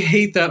 I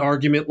hate that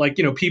argument. Like,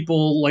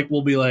 people like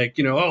will be like,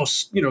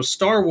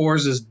 Star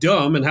Wars is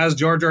dumb and has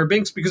Jar Jar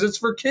Binks because it's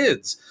for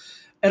kids.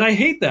 And I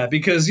hate that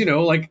because,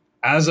 like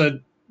as a,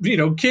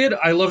 kid,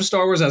 I love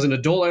Star Wars. As an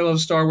adult, I love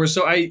Star Wars.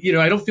 So I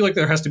don't feel like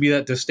there has to be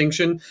that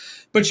distinction,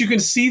 but you can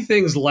see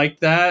things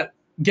like that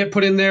get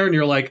put in there. And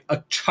you're like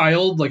a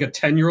child, like a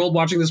 10-year-old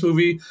watching this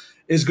movie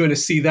is going to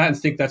see that and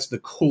think that's the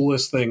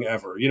coolest thing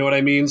ever. You know what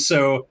I mean?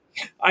 So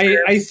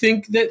I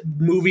think that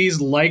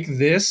movies like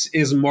this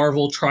is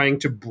Marvel trying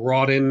to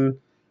broaden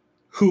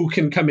who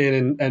can come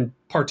in and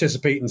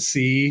participate and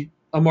see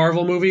a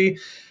Marvel movie.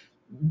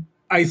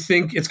 I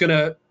think it's going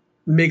to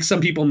make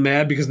some people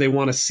mad because they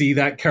want to see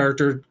that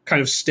character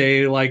kind of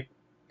stay like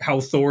how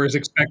Thor is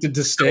expected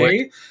to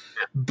stay.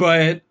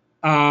 But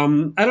I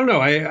don't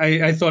know.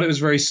 I thought it was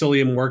very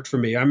silly and worked for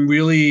me. I'm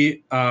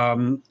really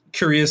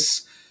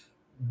curious.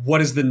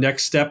 What is the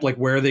next step? Like,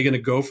 where are they going to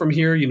go from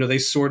here? They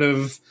sort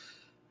of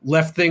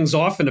left things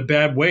off in a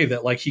bad way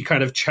that like he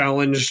kind of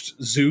challenged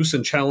Zeus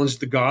and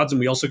challenged the gods. And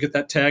we also get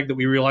that tag that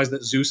we realize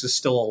that Zeus is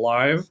still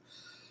alive.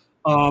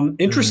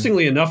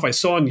 Interestingly enough, I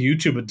saw on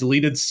YouTube a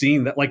deleted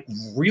scene that like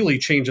really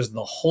changes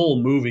the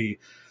whole movie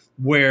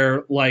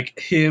where like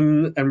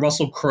him and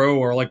Russell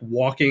Crowe are like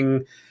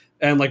walking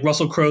and like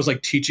Russell Crowe's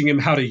like teaching him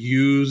how to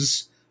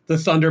use the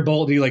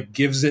Thunderbolt and he like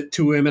gives it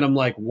to him. And I'm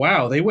like,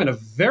 wow, they went a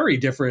very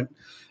different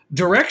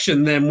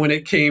direction than when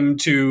it came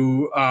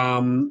to,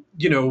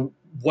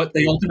 what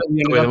they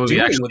ultimately ended up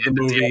doing with the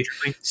movie.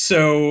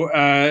 So,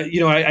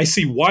 I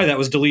see why that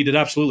was deleted.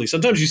 Absolutely.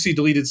 Sometimes you see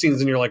deleted scenes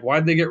and you're like,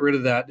 why'd they get rid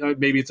of that?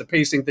 Maybe it's a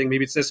pacing thing.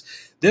 Maybe it's this.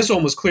 This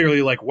one was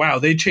clearly like, wow,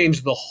 they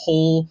changed the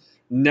whole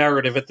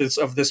narrative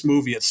of this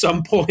movie at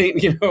some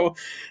point,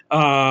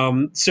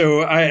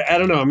 So I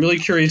don't know. I'm really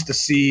curious to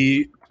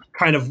see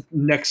kind of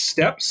next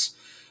steps.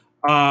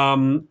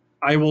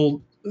 I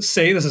will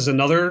say this is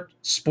another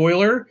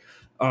spoiler.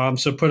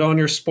 So put on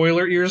your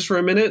spoiler ears for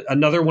a minute.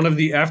 Another one of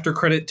the after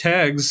credit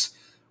tags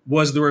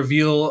was the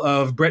reveal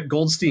of Brett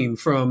Goldstein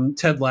from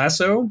Ted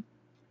Lasso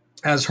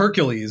as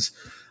Hercules.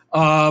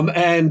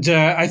 And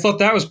I thought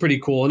that was pretty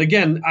cool. And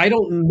again, I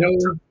don't know.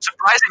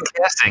 Surprising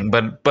casting,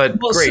 but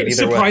great. Either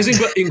surprising,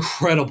 way. But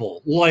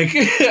incredible. Like,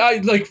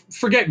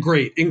 forget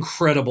great,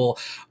 incredible.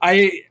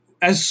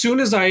 As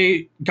soon as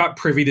I got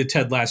privy to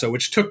Ted Lasso,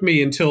 which took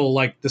me until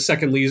like the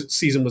second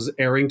season was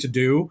airing to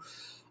do,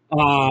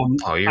 I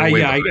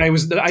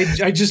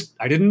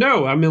didn't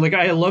know. I mean, like,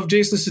 I love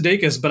Jason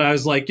Sudeikis, but I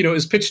was like, it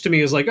was pitched to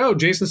me as like, oh,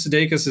 Jason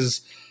Sudeikis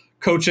is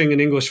coaching an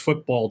English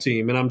football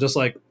team. And I'm just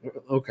like,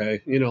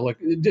 okay, like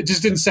it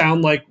just didn't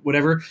sound like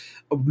whatever.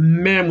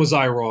 Man, was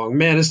I wrong.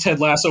 Man, is Ted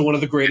Lasso one of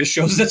the greatest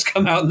shows that's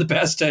come out in the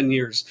past 10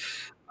 years.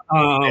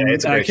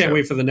 I can't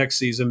wait for the next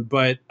season,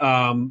 but,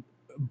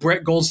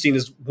 Brett Goldstein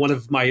is one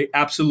of my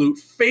absolute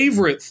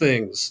favorite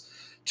things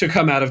to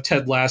come out of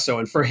Ted Lasso.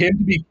 And for him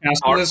to be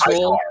cast in this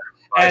role,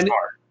 and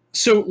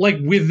so like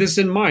with this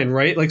in mind,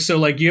 right? Like, so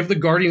like you have the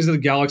Guardians of the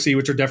Galaxy,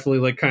 which are definitely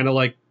like kind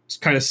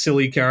of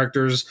silly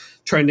characters,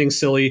 trending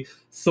silly.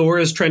 Thor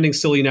is trending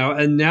silly now.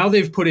 And now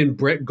they've put in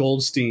Brett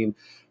Goldstein,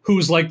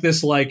 who's like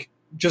this, like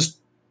just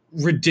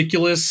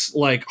ridiculous,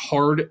 like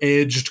hard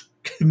edged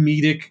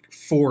comedic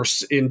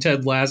force in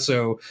Ted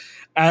Lasso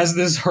as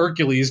this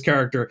Hercules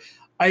character.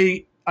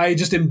 I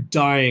just am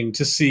dying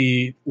to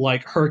see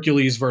like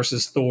Hercules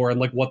versus Thor and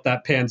like what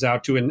that pans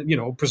out to,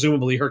 and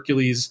presumably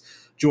Hercules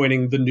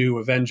joining the new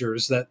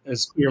Avengers that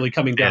is clearly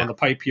coming down the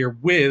pipe here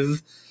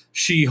with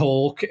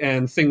She-Hulk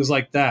and things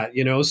like that.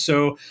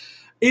 So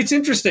it's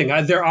interesting.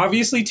 They're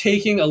obviously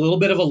taking a little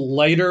bit of a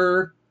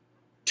lighter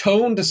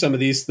tone to some of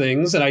these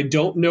things, and I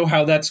don't know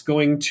how that's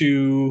going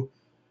to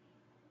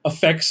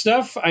affect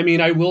stuff. I mean,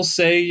 I will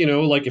say,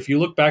 like if you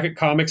look back at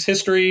comics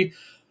history,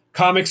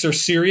 comics are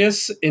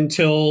serious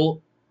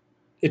until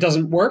it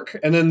doesn't work,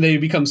 and then they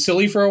become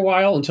silly for a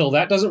while until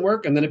that doesn't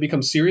work, and then it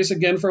becomes serious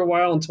again for a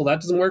while until that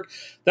doesn't work.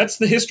 That's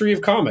the history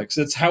of comics.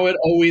 It's how it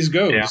always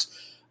goes.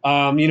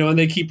 And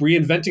they keep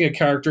reinventing a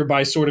character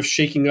by sort of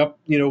shaking up,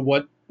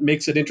 what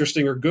makes it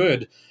interesting or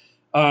good.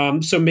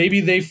 So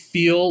maybe they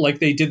feel like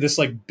they did this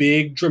like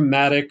big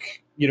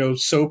dramatic,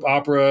 soap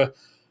opera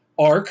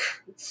arc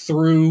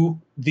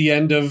through the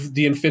end of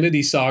the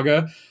Infinity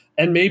Saga,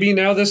 and maybe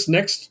now this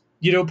next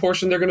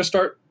portion they're going to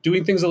start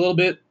doing things a little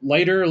bit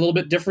lighter, a little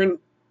bit different.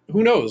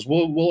 Who knows?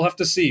 We'll have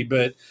to see.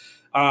 But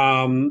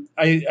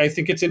I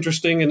think it's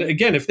interesting. And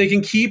again, if they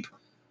can keep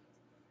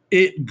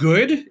it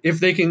good, if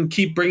they can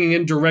keep bringing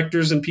in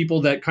directors and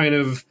people that kind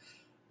of,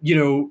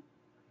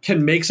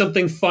 can make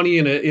something funny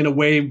in a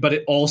way, but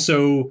it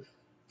also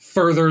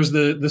furthers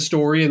the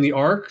story and the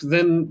arc,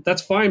 then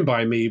that's fine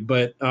by me.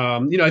 But,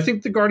 I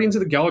think the Guardians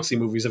of the Galaxy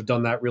movies have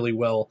done that really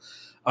well.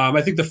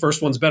 I think the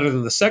first one's better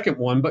than the second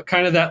one, but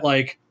kind of that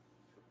like,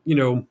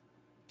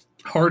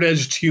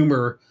 hard-edged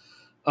humor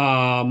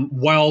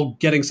while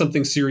getting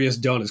something serious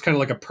done. It's kind of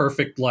like a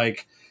perfect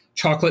like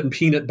chocolate and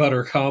peanut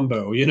butter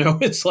combo.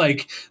 It's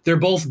like they're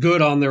both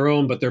good on their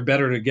own, but they're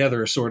better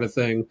together, sort of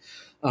thing.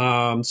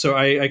 So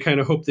I kind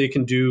of hope they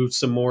can do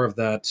some more of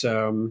that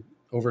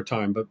over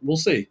time, but we'll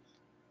see.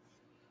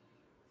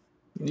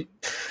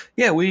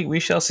 Yeah, we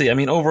shall see. I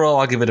mean, overall,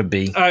 I'll give it a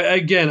B. I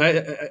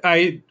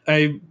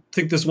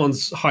think this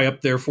one's high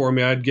up there for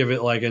me. I'd give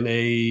it like an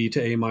A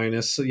to A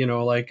minus. I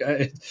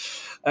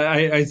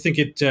think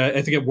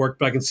it worked,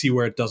 but I can see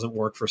where it doesn't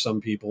work for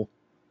some people.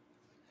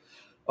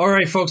 All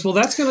right, folks. Well,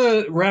 that's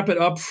going to wrap it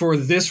up for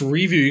this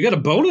review. You got a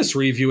bonus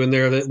review in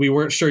there that we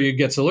weren't sure you'd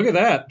get. So look at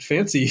that.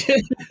 Fancy.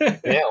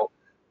 Now,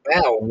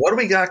 what do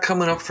we got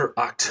coming up for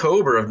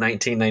October of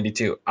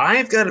 1992?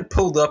 I've got it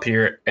pulled up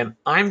here, and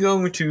I'm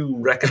going to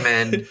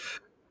recommend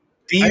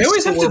these. I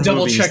always have to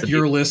double check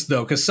your list,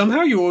 though, because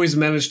somehow you always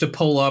manage to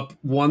pull up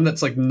one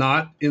that's like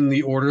not in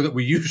the order that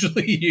we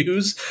usually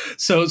use.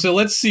 So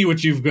let's see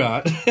what you've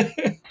got.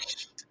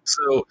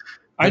 So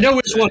I know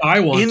which one I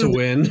want to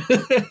win.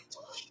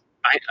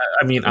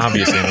 I mean,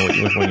 obviously, I know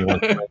which one you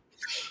want to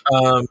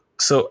win.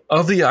 So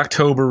of the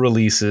October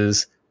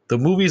releases, the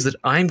movies that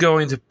I'm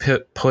going to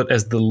put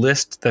as the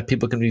list that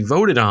people can be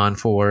voted on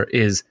for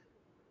is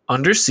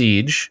Under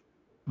Siege,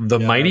 The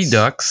Mighty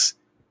Ducks,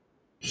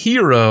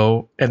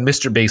 Hero, and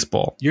Mr.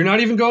 Baseball. You're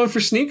not even going for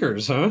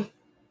sneakers, huh?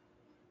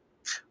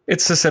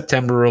 It's a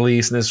September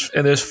release,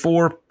 and there's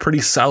four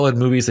pretty solid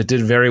movies that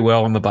did very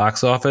well in the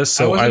box office.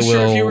 So I wasn't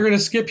sure if you were going to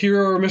skip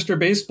Hero or Mr.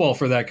 Baseball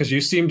for that, because you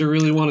seemed to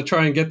really want to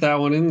try and get that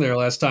one in there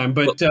last time.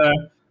 But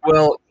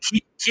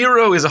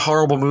Hero is a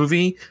horrible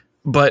movie,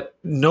 but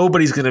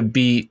nobody's going to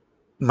beat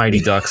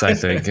Mighty Ducks, I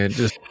think. It's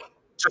just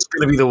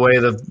going to be the way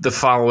the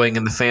following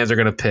and the fans are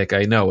going to pick.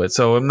 I know it.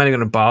 So I'm not even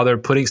going to bother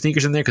putting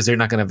sneakers in there because they're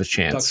not going to have a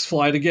chance. Ducks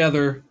fly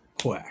together.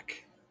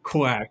 Quack,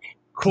 quack,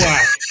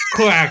 quack,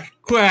 quack,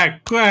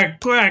 quack, quack,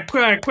 quack,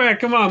 quack, quack.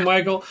 Come on,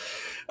 Michael.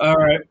 All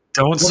right.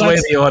 Don't sway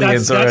the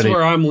audience already. That's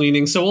where I'm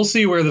leaning. So we'll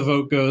see where the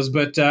vote goes.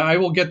 But I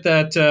will get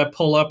that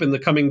pull up in the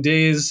coming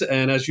days.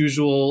 And as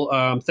usual,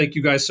 thank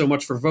you guys so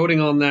much for voting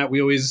on that. We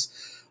always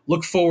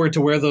look forward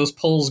to where those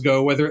polls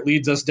go, whether it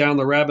leads us down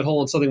the rabbit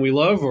hole in something we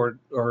love or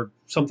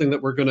something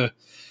that we're going to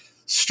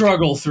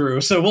struggle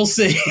through. So we'll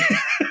see.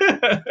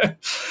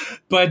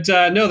 But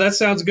no, that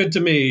sounds good to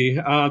me.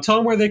 Tell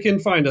them where they can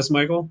find us,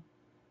 Michael.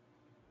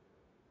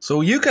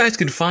 So you guys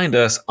can find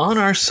us on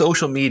our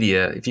social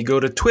media. If you go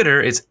to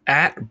Twitter, it's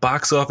at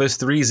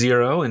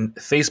BoxOffice30, and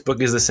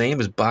Facebook is the same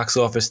as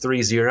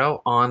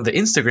BoxOffice30. On the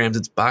Instagrams,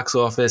 it's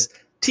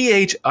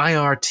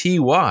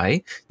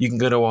BoxOffice_THIRTY. You can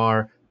go to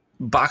our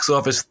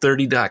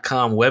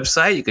BoxOffice30.com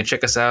website. You can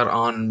check us out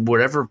on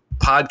whatever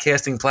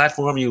podcasting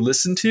platform you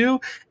listen to,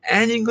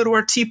 and you can go to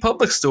our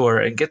TeePublic store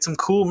and get some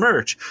cool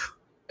merch.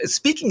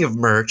 Speaking of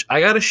merch, I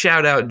got to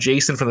shout out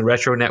Jason from the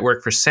Retro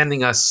Network for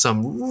sending us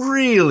some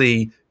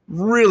really,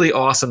 really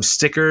awesome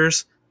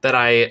stickers that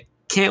I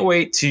can't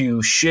wait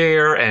to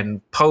share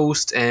and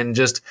post and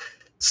just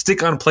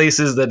stick on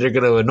places that are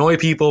going to annoy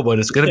people, but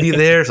it's going to be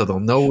there, so they'll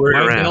know where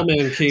you're at. My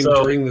mailman came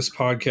during this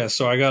podcast,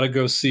 so I got to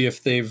go see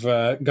if they've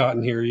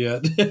gotten here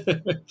yet.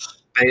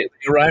 They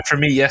arrived for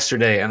me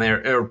yesterday, and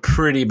they're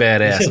pretty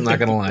badass, I'm not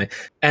going to lie.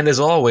 And as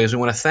always, we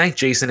want to thank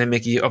Jason and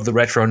Mickey of the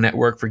Retro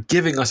Network for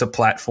giving us a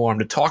platform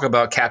to talk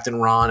about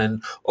Captain Ron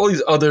and all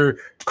these other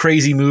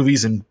crazy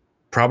movies, and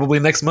probably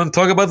next month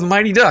talk about the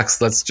Mighty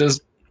Ducks. Let's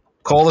just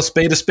call a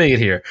spade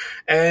here.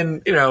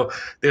 And,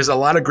 there's a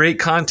lot of great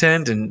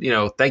content. And,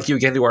 thank you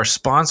again to our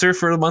sponsor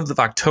for the month of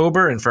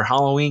October and for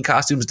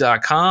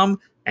HalloweenCostumes.com.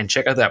 And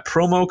check out that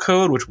promo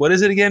code, what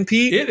is it again,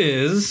 Pete? It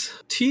is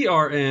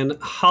TRN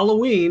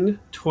Halloween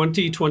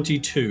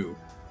 2022.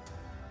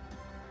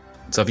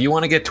 So if you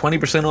want to get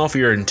 20% off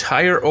your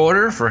entire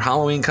order for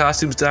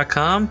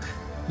HalloweenCostumes.com,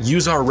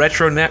 use our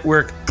Retro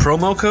Network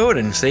promo code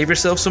and save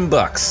yourself some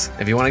bucks.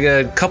 If you want to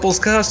get a couple's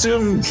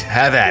costume,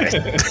 have at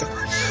it.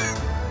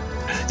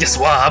 You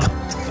swab.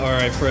 All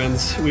right,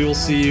 friends. We will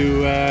see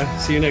you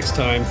next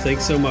time.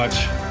 Thanks so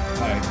much.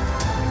 Bye.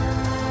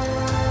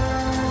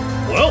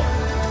 Well,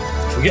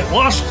 if we get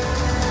lost,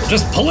 we'll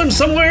just pull in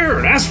somewhere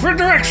and ask for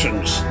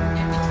directions.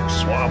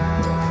 Swab.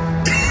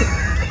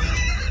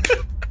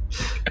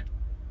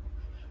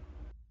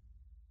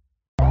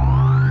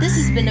 This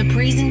has been a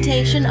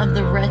presentation of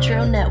the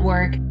Retro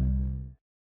Network.